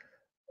of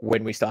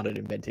when we started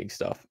inventing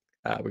stuff.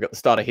 We've got the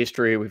start of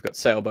history, we've got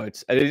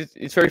sailboats, and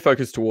it's very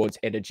focused towards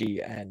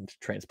energy and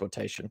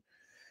transportation.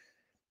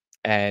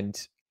 And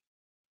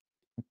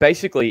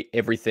basically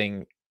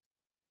everything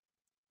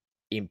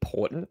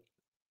important,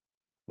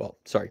 well,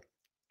 sorry,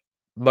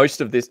 most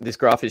of this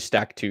graph is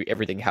stacked to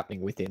everything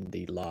happening within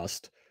the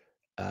last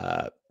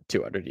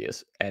 200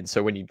 years. And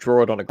so when you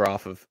draw it on a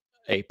graph of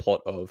a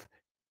plot of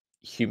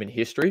human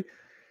history,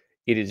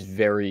 it is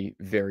very,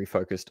 very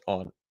focused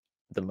on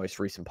the most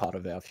recent part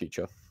of our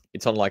future.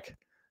 It's on like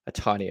a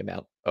tiny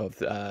amount of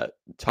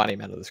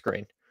the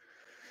screen.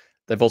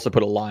 They've also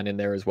put a line in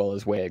there as well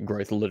as where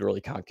growth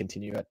literally can't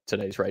continue at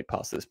today's rate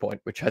past this point,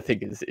 which I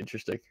think is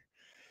interesting.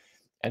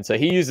 And so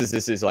he uses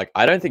this as like,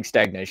 I don't think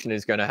stagnation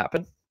is going to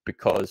happen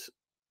because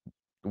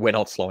we're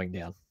not slowing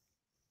down.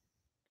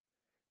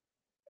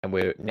 And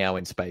we're now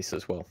in space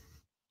as well.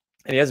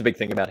 And he has a big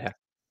thing about how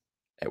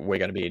we're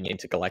going to be an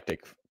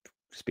intergalactic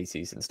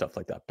species and stuff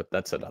like that. But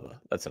that's another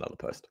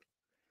post.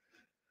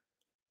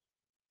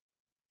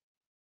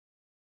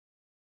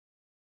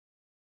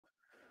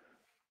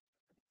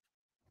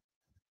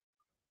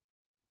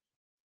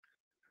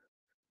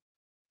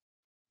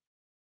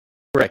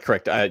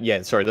 Correct.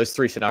 Yeah, sorry. Those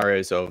three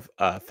scenarios of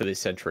for this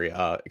century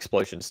are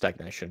explosion,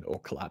 stagnation, or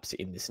collapse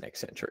in this next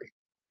century.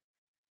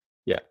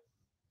 Yeah.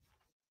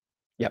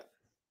 Yep.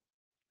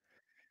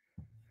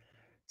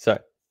 So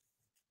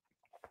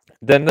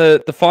then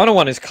the final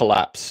one is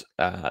collapse.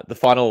 The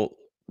final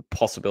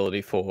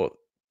possibility for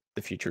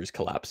the future is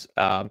collapse.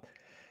 And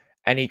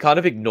he kind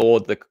of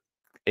ignored the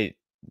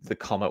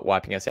comet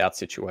wiping us out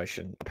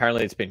situation.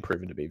 Apparently, it's been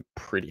proven to be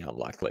pretty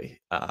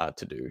unlikely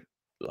to do.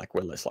 Like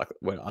we're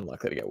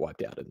unlikely to get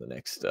wiped out in the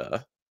next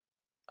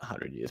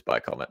 100 years by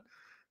a comet.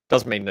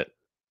 Doesn't mean that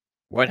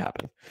won't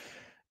happen.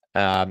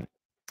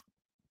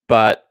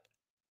 But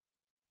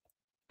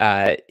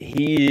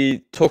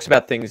he talks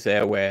about things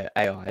there where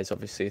AI is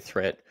obviously a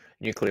threat.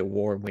 Nuclear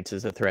war and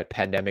winter's a threat.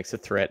 Pandemic's a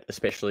threat,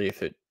 especially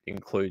if it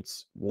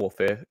includes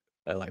warfare,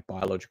 like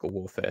biological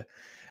warfare,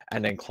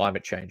 and then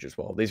climate change as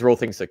well. These are all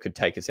things that could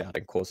take us out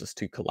and cause us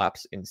to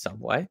collapse in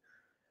some way.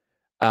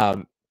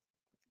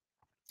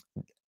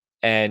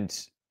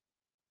 And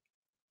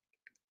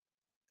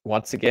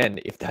once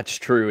again, if that's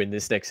true in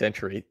this next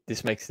century,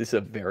 this makes this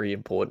a very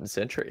important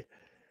century.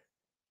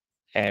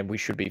 And we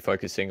should be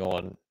focusing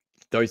on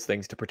those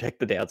things to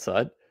protect the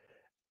downside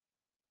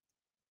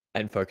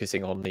and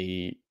focusing on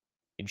the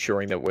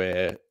ensuring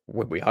that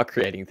when we are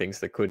creating things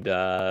that could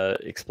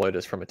explode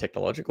us from a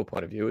technological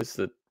point of view, is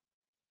that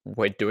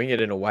we're doing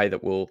it in a way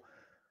that will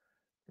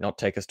not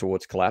take us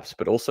towards collapse,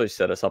 but also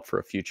set us up for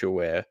a future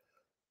where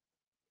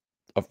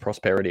of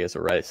prosperity as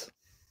a race.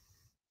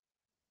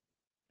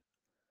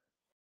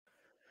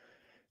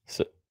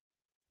 So,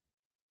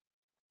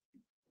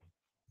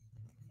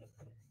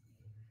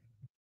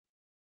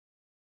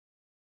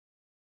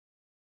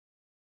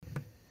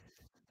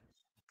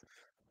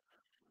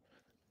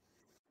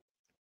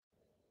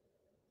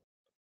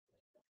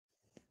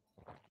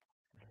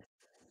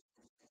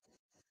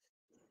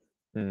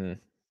 mm,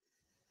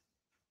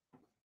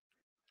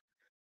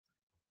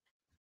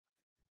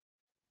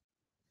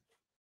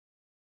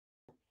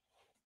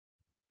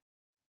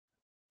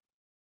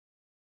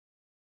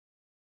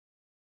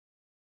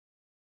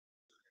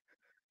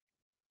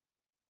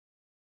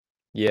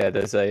 yeah,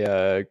 there's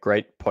a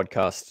great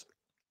podcast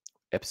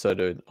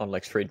episode on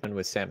Lex Friedman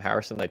with Sam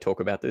Harrison. They talk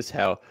about this,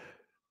 how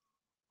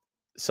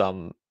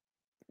some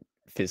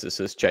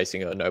physicist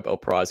chasing a Nobel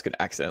Prize could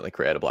accidentally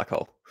create a black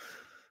hole.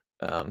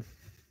 Um,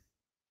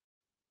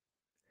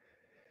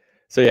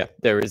 so yeah,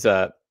 there is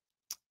that.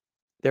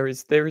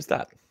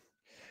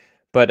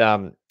 But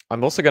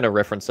I'm also going to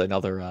reference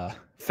another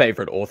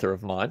favorite author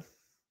of mine,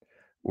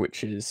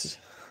 which is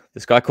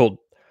this guy called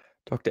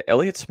Dr.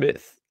 Elliot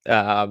Smith.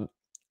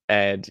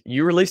 And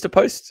you released a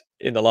post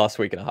in the last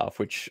week and a half,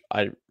 which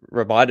I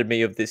reminded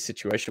me of this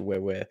situation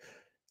where we're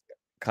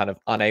kind of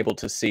unable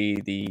to see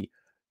the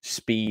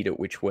speed at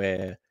which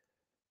we're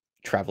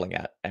traveling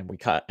at, and we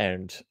can't.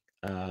 And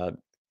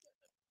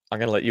I'm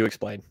going to let you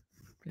explain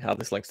how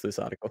this links to this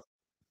article.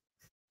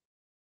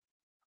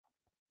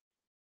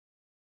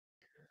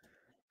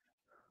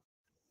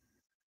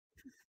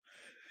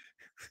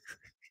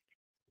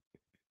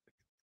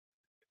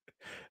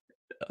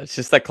 It's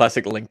just that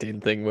classic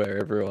LinkedIn thing where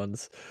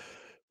everyone's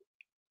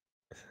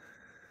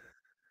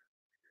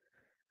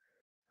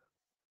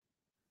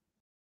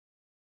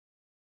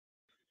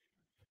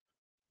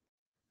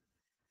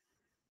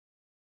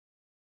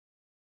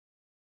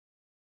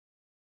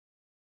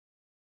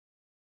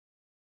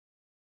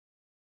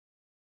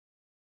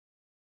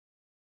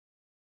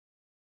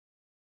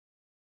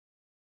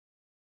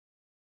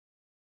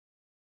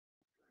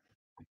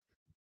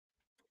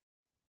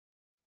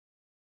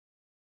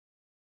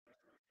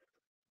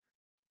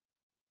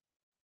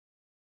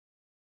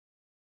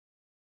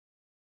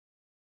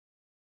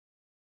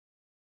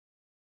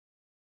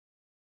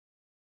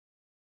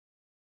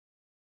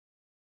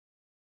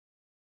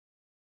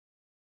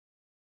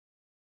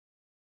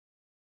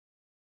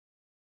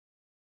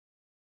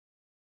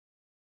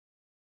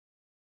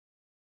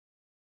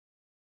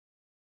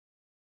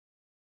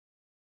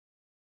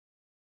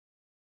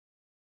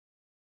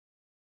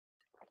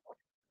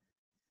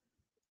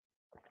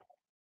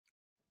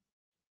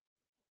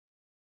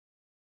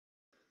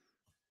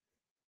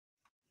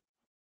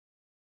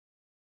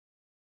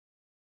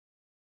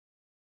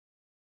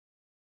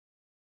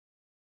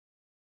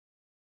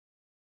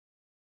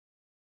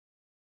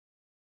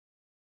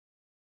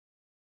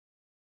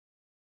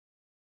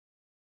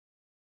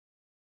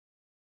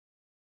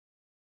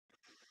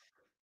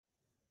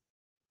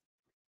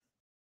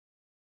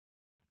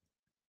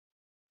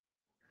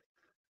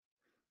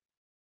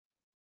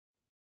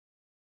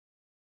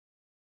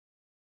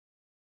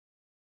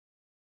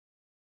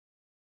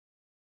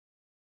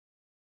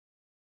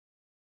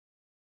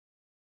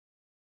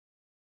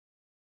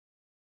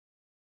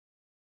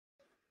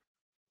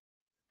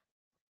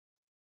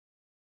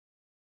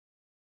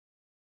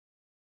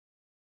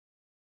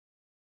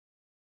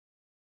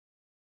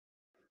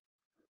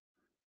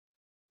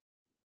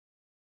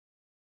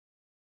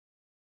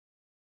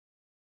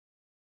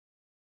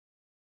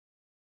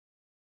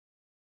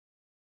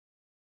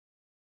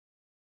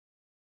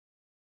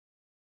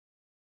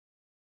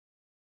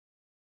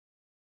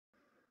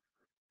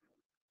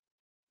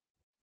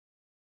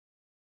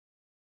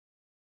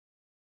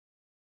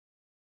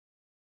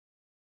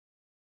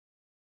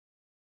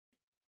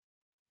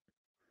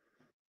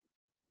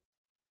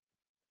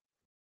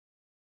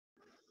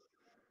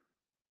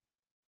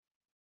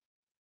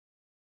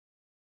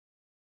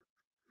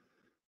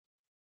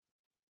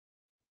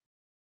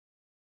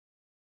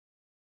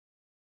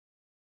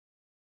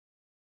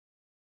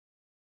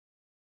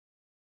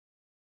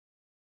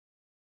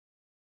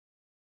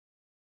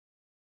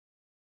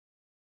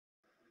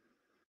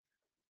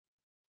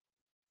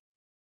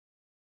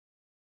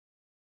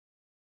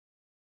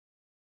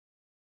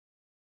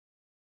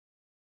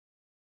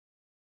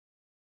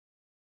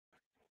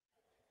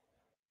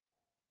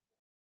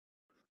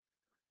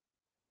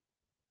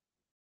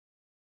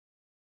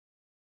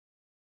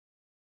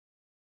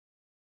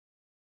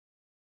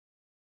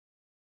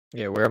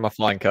yeah, where are my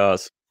flying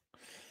cars?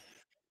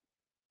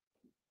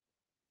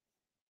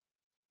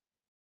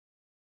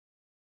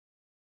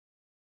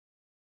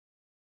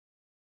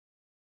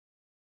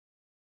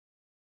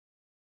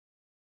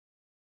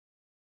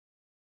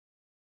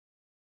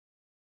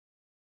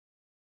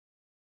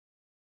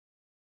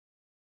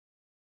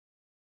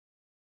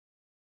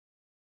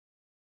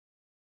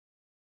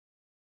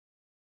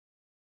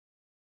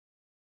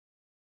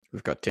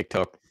 We've got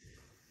TikTok.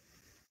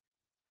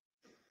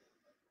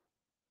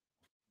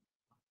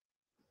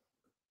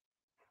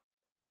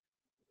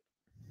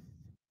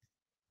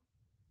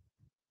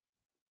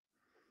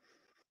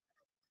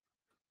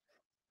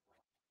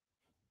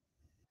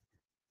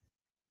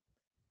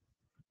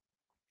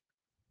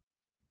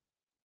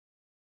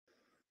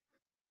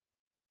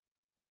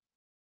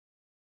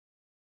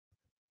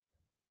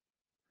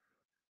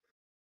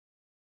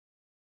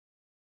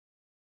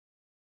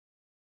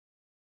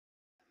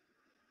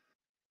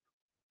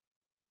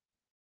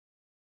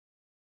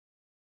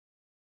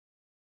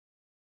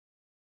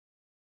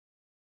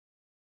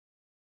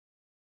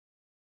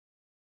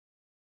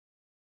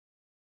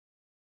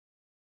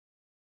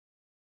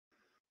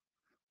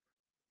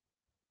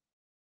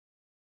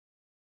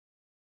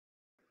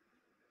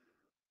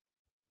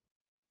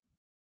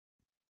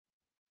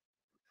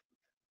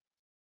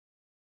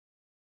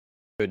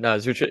 No,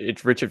 it's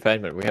Richard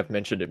Feynman. We haven't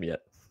mentioned him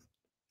yet.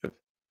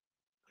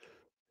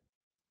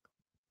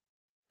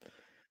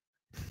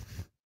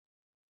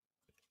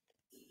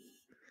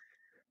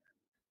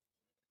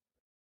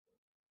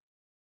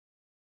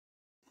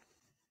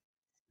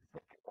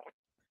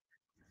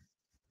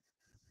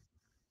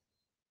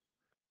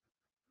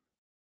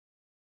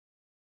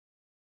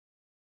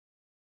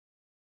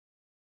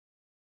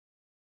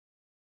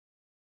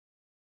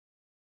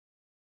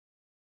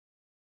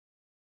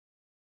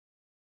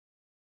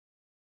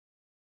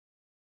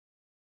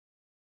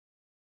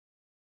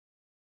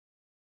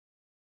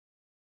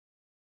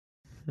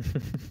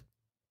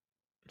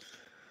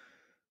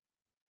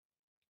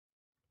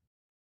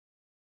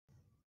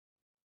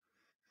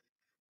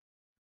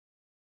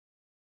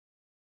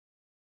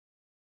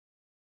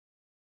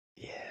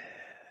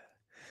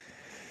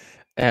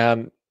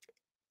 Yeah.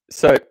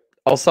 So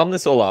I'll sum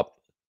this all up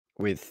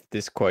with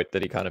this quote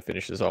that he kind of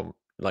finishes on,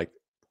 like,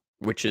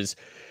 which is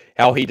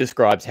how he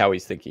describes how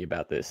he's thinking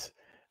about this,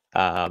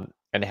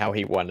 and how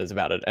he wonders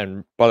about it.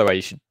 And by the way,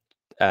 you should.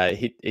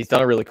 He's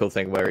done a really cool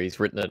thing where he's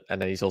written it,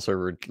 and then he's also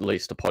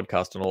released a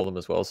podcast on all of them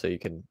as well, so you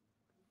can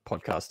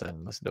podcast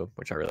and listen to them,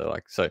 which I really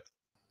like. So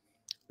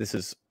this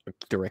is a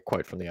direct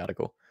quote from the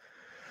article.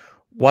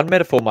 One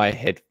metaphor for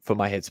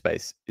my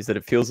headspace is that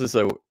it feels as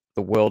though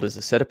the world is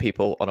a set of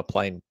people on a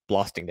plane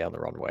blasting down the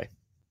runway.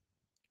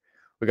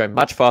 We're going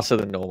much faster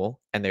than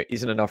normal, and there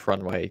isn't enough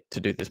runway to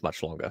do this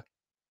much longer,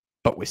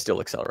 but we're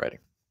still accelerating.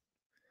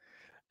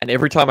 And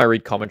every time I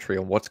read commentary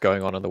on what's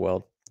going on in the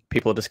world,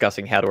 people are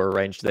discussing how to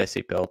arrange their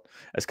seatbelt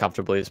as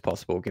comfortably as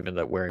possible, given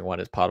that wearing one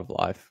is part of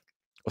life,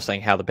 or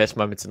saying how the best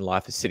moments in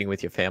life is sitting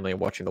with your family and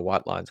watching the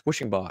white lines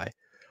whooshing by,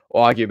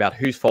 or argue about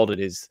whose fault it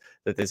is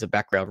that there's a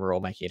background roar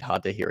making it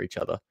hard to hear each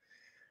other.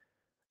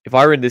 If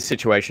I were in this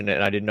situation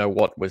and I didn't know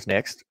what was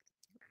next,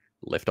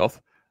 lift off,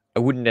 I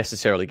wouldn't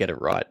necessarily get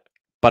it right.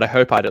 But I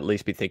hope I'd at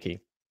least be thinking,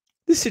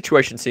 this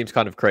situation seems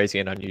kind of crazy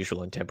and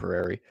unusual and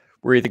temporary.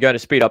 We're either going to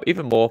speed up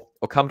even more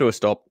or come to a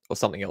stop, or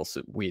something else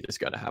weird is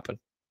going to happen.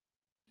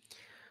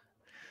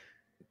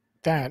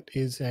 That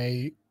is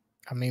I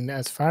mean,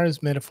 as far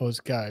as metaphors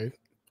go,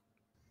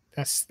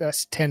 that's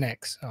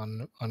 10x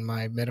on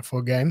my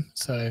metaphor game.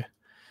 So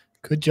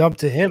good job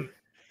to him.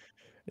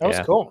 That was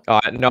cool. No,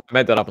 I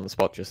made that up on the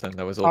spot just then.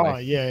 That was all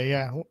me.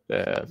 Yeah.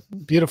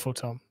 Beautiful,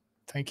 Tom.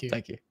 Thank you.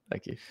 Thank you.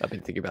 I've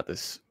been thinking about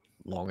this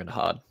long and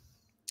hard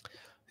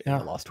in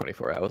the last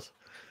 24 hours.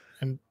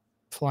 And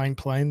flying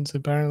planes,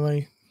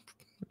 apparently.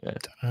 Yeah. I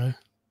don't know.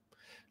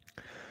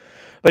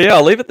 But yeah,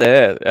 I'll leave it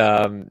there.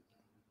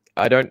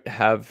 I don't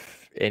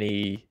have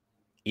any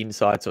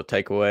insights or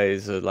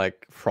takeaways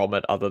from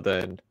it other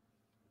than,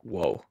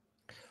 whoa.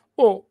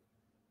 Well,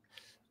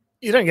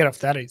 you don't get off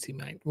that easy,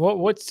 mate.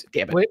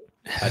 Damn it.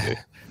 I do.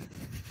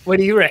 Where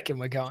do you reckon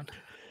we're going?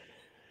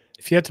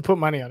 If you had to put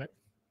money on it.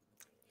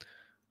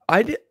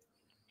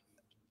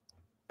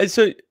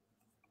 So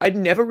I'd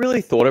never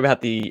really thought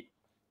about the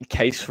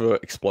case for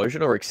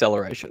explosion or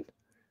acceleration,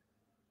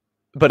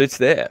 but it's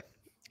there.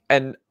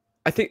 And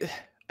I think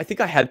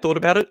I had thought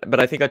about it, but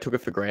I think I took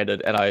it for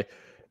granted. And I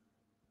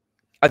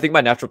think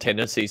my natural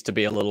tendency is to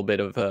be a little bit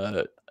of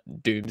a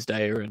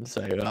doomsdayer and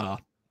say,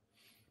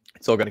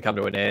 it's all going to come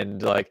to an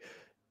end.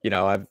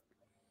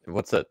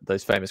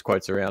 Those famous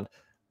quotes around,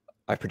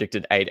 I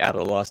predicted 8 out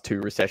of the last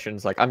 2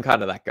 recessions. I'm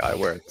kind of that guy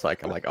where it's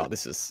I'm like, oh,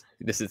 this is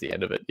the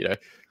end of it.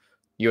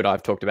 You and I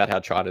have talked about how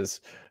China's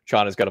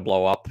going to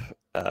blow up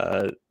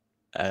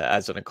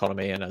as an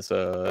economy and as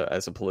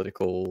a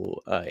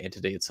political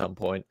entity at some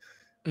point.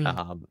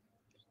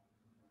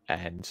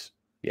 And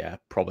yeah,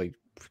 probably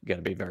going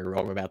to be very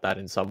wrong about that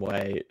in some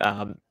way.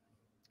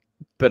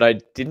 But I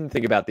didn't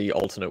think about the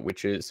alternate,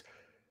 which is,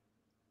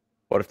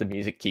 what if the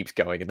music keeps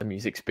going and the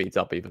music speeds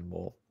up even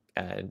more?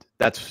 And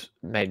that's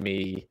made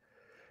me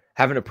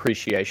have an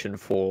appreciation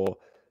for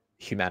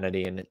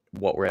humanity and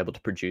what we're able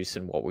to produce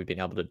and what we've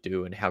been able to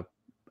do and how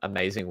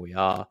amazing we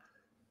are,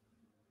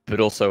 but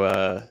also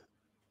a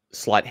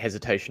slight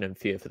hesitation and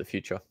fear for the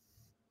future.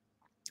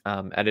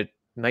 And it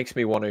makes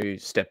me want to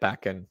step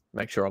back and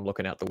make sure I'm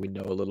looking out the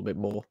window a little bit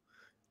more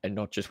and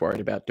not just worried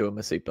about doing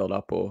my seatbelt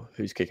up or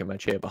who's kicking my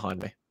chair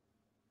behind me.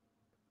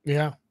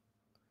 Yeah.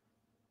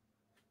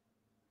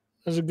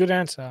 That's a good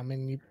answer. I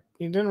mean, you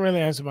didn't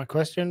really answer my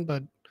question,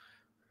 but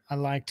I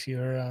liked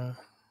your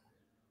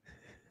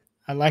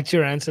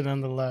answer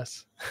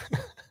nonetheless.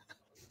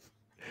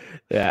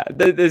 Yeah,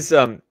 there's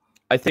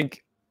I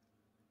think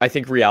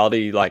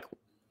reality,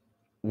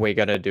 we're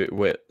gonna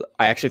do.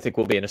 I actually think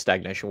we'll be in a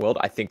stagnation world.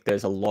 I think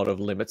there's a lot of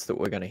limits that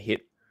we're gonna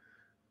hit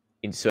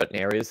in certain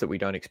areas that we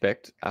don't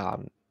expect.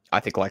 I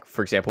think,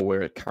 for example,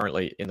 we're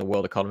currently in the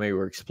world economy,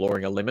 we're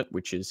exploring a limit,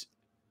 which is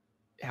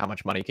how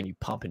much money can you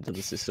pump into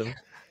the system,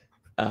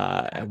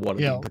 and what are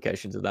the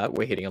implications of that.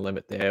 We're hitting a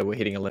limit there. We're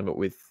hitting a limit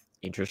with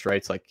interest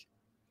rates.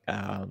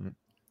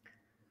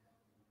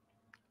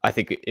 I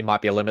think it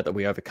might be a limit that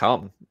we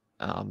overcome,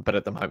 but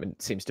at the moment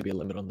it seems to be a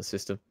limit on the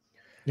system.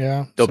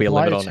 Yeah, there'll be a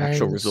limit on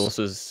actual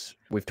resources.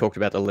 We've talked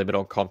about the limit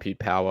on compute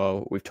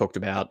power. We've talked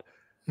about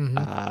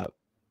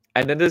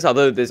And then there's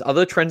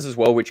other trends as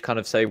well, which kind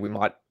of say we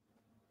might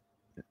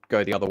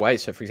go the other way.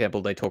 So, for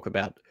example, they talk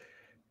about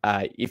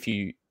if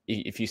you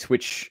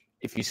switch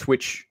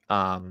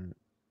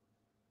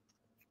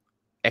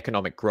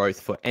economic growth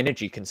for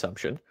energy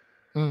consumption,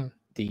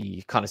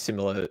 the kind of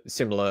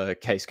similar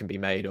case can be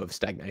made of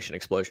stagnation,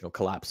 explosion, or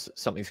collapse.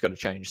 Something's got to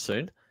change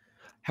soon.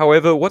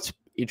 However, what's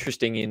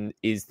interesting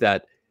is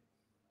that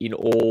in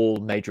all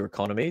major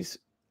economies,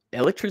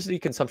 electricity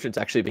consumption's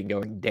actually been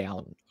going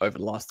down over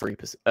the last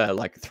 3%,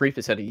 like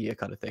 3% a year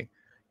kind of thing.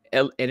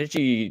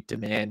 Energy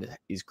demand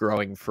is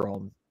growing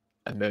from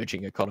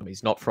emerging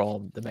economies, not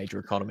from the major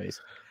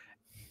economies.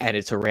 And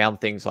it's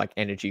around things like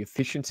energy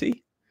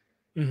efficiency.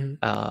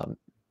 And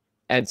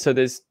so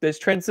there's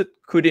trends that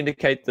could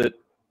indicate that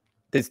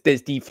there's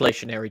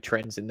deflationary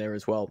trends in there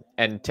as well.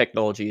 And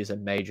technology is a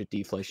major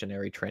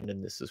deflationary trend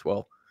in this as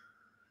well.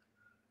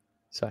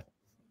 So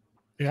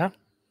yeah.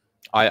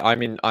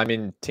 I'm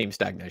in team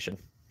stagnation.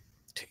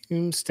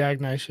 Team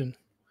stagnation.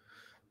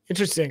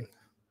 Interesting.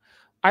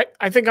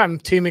 I think I'm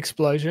team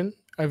explosion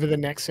over the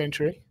next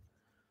century.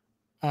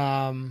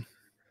 I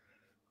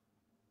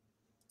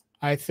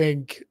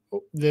think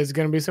there's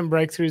going to be some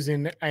breakthroughs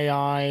in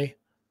AI,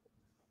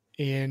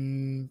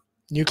 in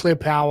nuclear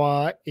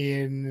power,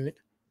 in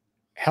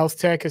health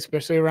tech,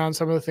 especially around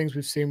some of the things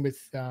we've seen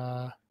with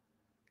mRNA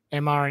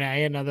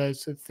and other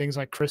things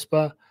like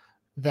CRISPR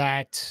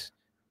that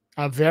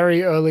are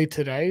very early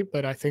today,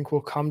 but I think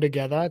will come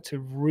together to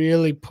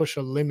really push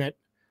a limit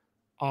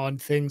on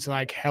things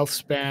like health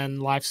span,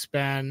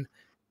 lifespan,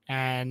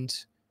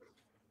 and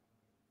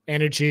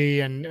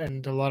energy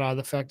and a lot of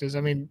other factors.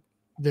 I mean,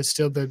 there's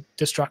still the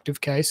destructive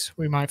case.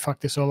 We might fuck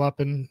this all up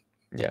and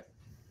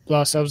blow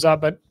ourselves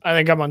up, but I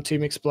think I'm on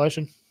team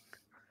explosion.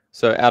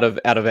 So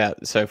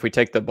so if we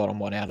take the bottom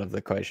one out of the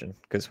equation,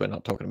 because we're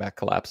not talking about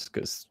collapse,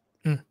 because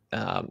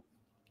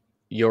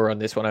you're on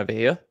this one over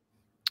here.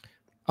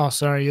 Oh,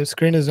 sorry, your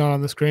screen is not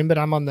on the screen, but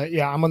I'm on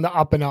the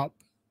up and up.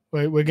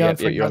 We're going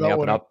for you're on another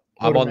the up and up.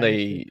 I'm on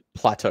the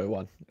plateau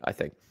one, I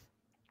think,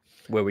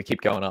 where we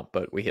keep going up,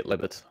 but we hit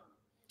limits.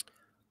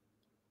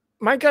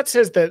 My gut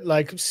says that,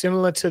 like,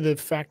 similar to the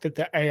fact that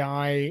the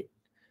AI,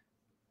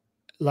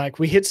 like,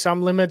 we hit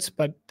some limits,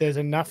 but there's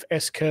enough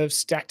S-curves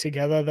stacked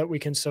together that we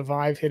can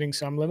survive hitting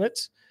some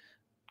limits.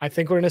 I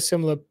think we're in a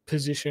similar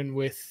position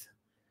with,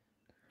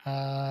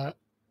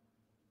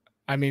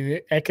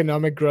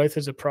 economic growth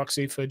as a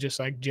proxy for just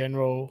like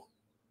general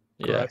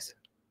growth.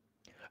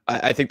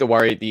 I think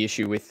the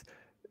issue with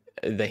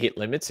the hit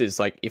limits is,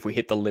 like, if we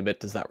hit the limit,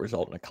 does that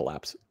result in a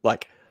collapse?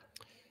 Like,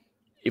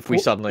 if we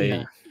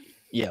suddenly,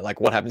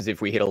 like, what happens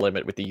if we hit a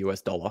limit with the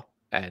US dollar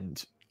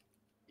and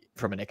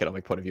from an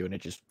economic point of view and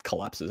it just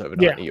collapses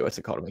overnight, the US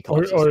economy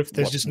collapses? Or if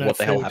there's just no what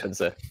the hell happens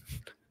there?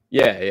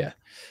 Yeah,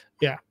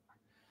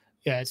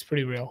 it's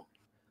pretty real.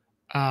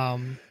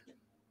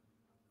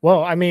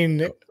 Well, I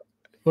mean,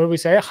 what do we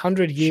say?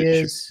 100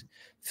 years,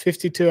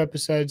 52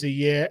 episodes a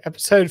year.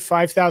 Episode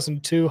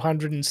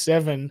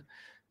 5,207.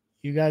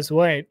 You guys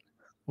wait.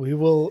 We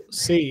will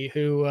see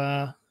who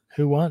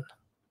won.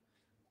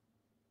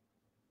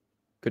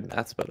 Good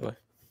maths, by the way.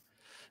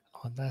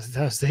 Oh, that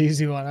was the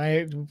easy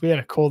one. We had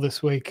a call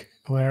this week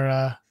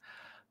where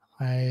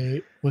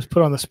I was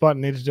put on the spot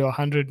and needed to do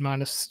 100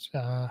 minus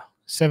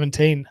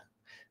 17.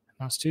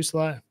 I was too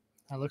slow.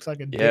 I looked like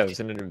a dick. Yeah, it was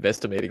in an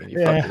investor meeting and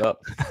you fucked it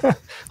up.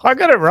 I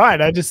got it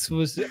right. I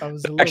was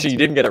Actually, you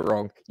didn't get it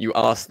wrong. You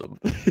asked them.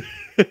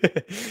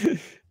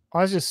 I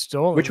was just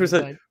stalling. Which was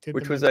a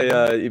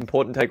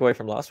important takeaway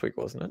from last week,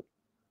 wasn't it?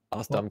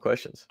 Ask dumb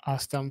questions.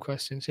 Ask dumb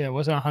questions. Yeah, it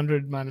wasn't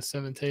 100 minus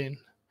 17.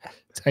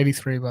 It's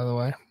 83, by the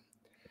way.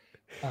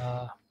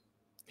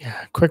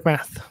 Quick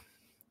math.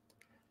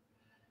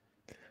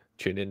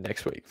 Tune in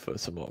next week for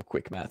some more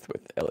quick math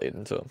with Elliot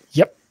and Tom.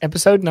 Yep,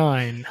 episode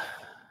 9.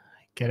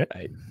 Get it?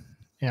 8.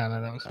 Yeah,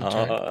 no, that was a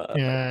joke.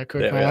 Yeah,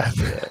 quick math.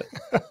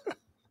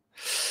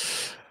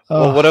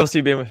 Well, what else have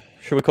you been?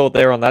 Should we call it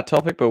there on that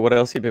topic? But what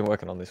else have you been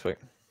working on this week?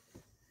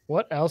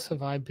 What else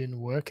have I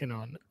been working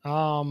on?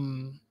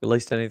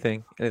 Released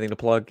anything? Anything to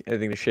plug?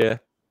 Anything to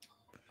share?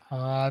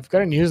 I've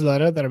got a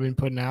newsletter that I've been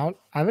putting out.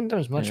 I haven't done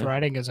as much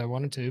writing as I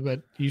wanted to,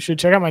 but you should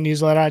check out my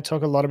newsletter. I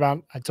talked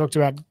about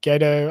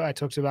GATO. I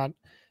talked about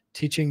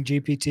teaching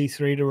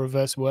GPT-3 to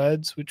reverse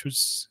words, which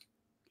was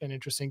an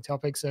interesting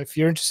topic. So if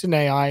you're interested in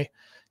AI,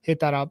 hit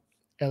that up,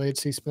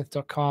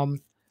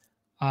 elliotsmith.com.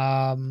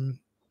 Other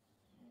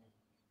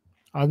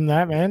than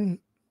that, man,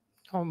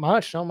 not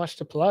much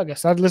to plug. I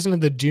started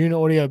listening to the Dune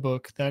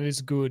audiobook. That is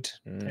good.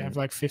 They have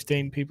like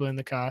 15 people in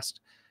the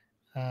cast.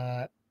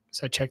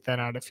 So check that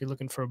out if you're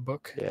looking for a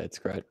book. Yeah, it's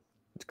great.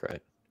 It's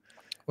great.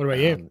 What about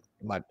you?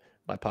 My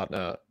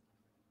partner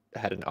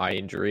had an eye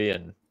injury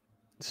and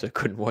so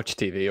couldn't watch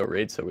TV or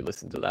read, so we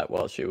listened to that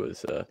while she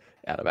was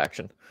out of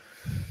action.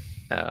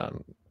 It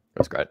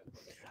was great.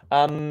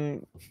 I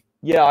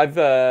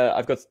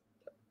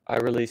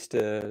released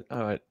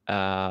my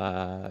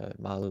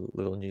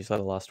little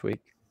newsletter last week,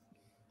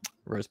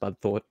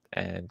 Rosebud Thought,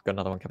 and got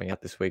another one coming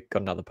out this week.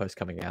 Got another post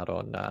coming out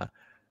on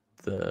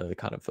the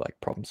kind of like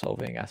problem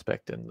solving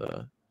aspect and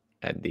the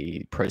and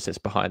the process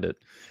behind it.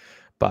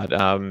 But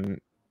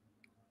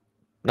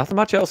nothing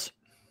much else.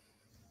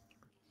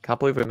 Can't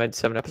believe we made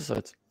 7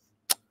 episodes.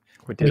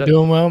 We're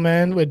doing well,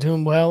 man. We're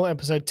doing well.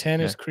 Episode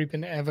 10 is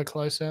creeping ever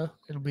closer.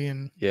 It'll be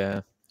in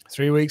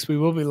 3 weeks. We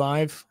will be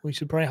live. We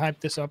should probably hype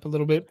this up a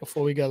little bit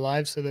before we go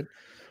live so that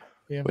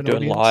we have We're doing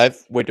audience.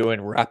 live. We're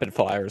doing rapid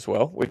fire as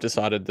well. We've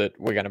decided that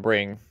we're going to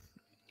bring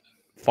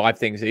 5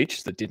 things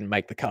each that didn't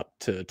make the cut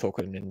to talk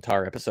an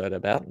entire episode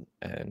about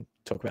and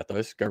talk about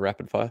those. Go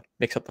rapid fire.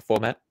 Mix up the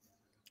format.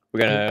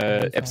 We're going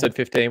to episode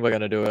 15. We're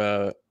going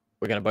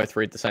to both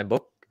read the same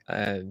book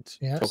and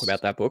talk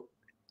about that book.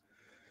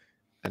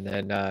 And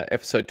then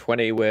episode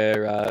 20,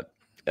 where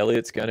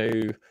Elliot's going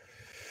to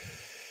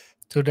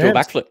do a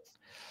backflip.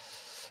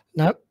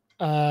 Nope.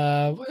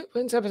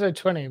 When's episode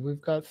 20? We've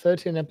got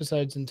 13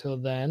 episodes until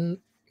then.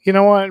 You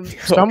know what?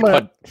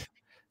 Somewhere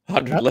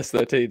 100 less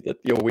 13. That's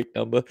your week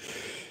number.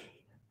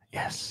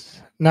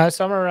 Yes. No,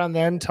 somewhere around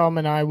then, Tom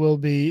and I will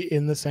be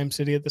in the same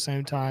city at the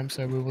same time.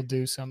 So we will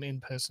do some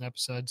in-person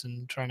episodes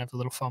and try and have a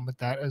little fun with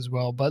that as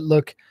well. But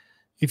look,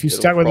 if you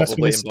stuck with us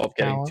for this involve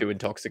getting too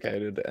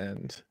intoxicated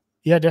and...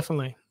 Yeah,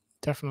 definitely.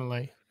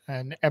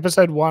 And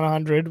episode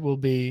 100 will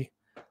be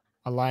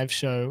a live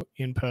show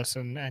in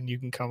person and you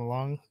can come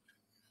along.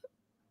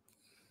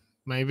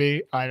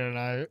 Maybe. I don't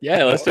know.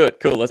 Yeah, let's do it.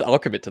 Cool. I'll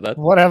commit to that.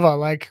 Whatever.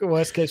 Like,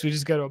 worst case, we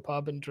just go to a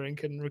pub and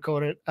drink and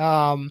record it.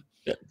 Well,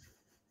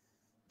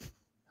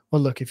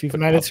 look, if you've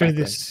made it through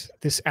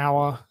this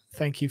hour,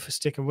 thank you for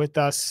sticking with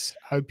us.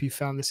 Hope you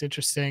found this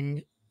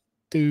interesting.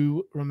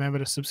 Do remember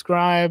to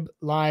subscribe,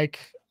 like.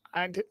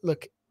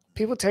 Look,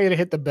 people tell you to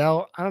hit the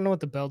bell. I don't know what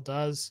the bell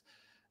does.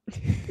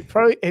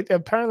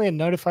 Apparently it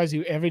notifies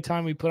you every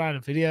time we put out a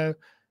video.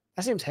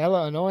 That seems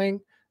hella annoying.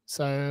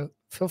 So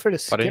feel free to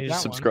skip that one. Why don't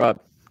you subscribe?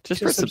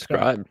 Just press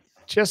subscribe.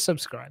 Just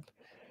subscribe.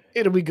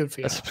 It'll be good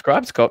for you.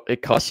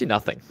 It costs you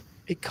nothing.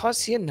 It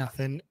costs you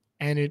nothing,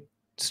 and it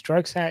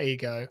strokes our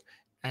ego.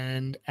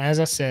 And as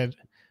I said,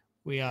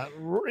 we are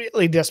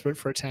really desperate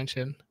for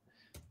attention.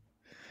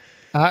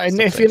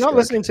 And if you're not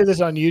listening to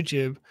this on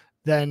YouTube,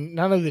 then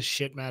none of this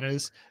shit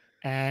matters.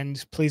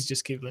 And please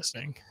just keep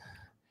listening.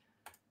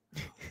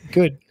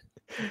 Good.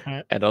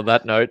 And on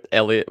that note,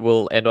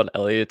 we'll end on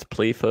Elliot's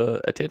plea for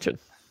attention.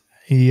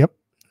 Yep.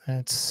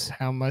 That's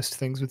how most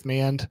things with me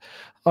end.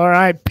 All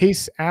right.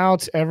 Peace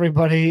out,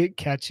 everybody.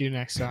 Catch you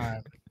next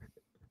time.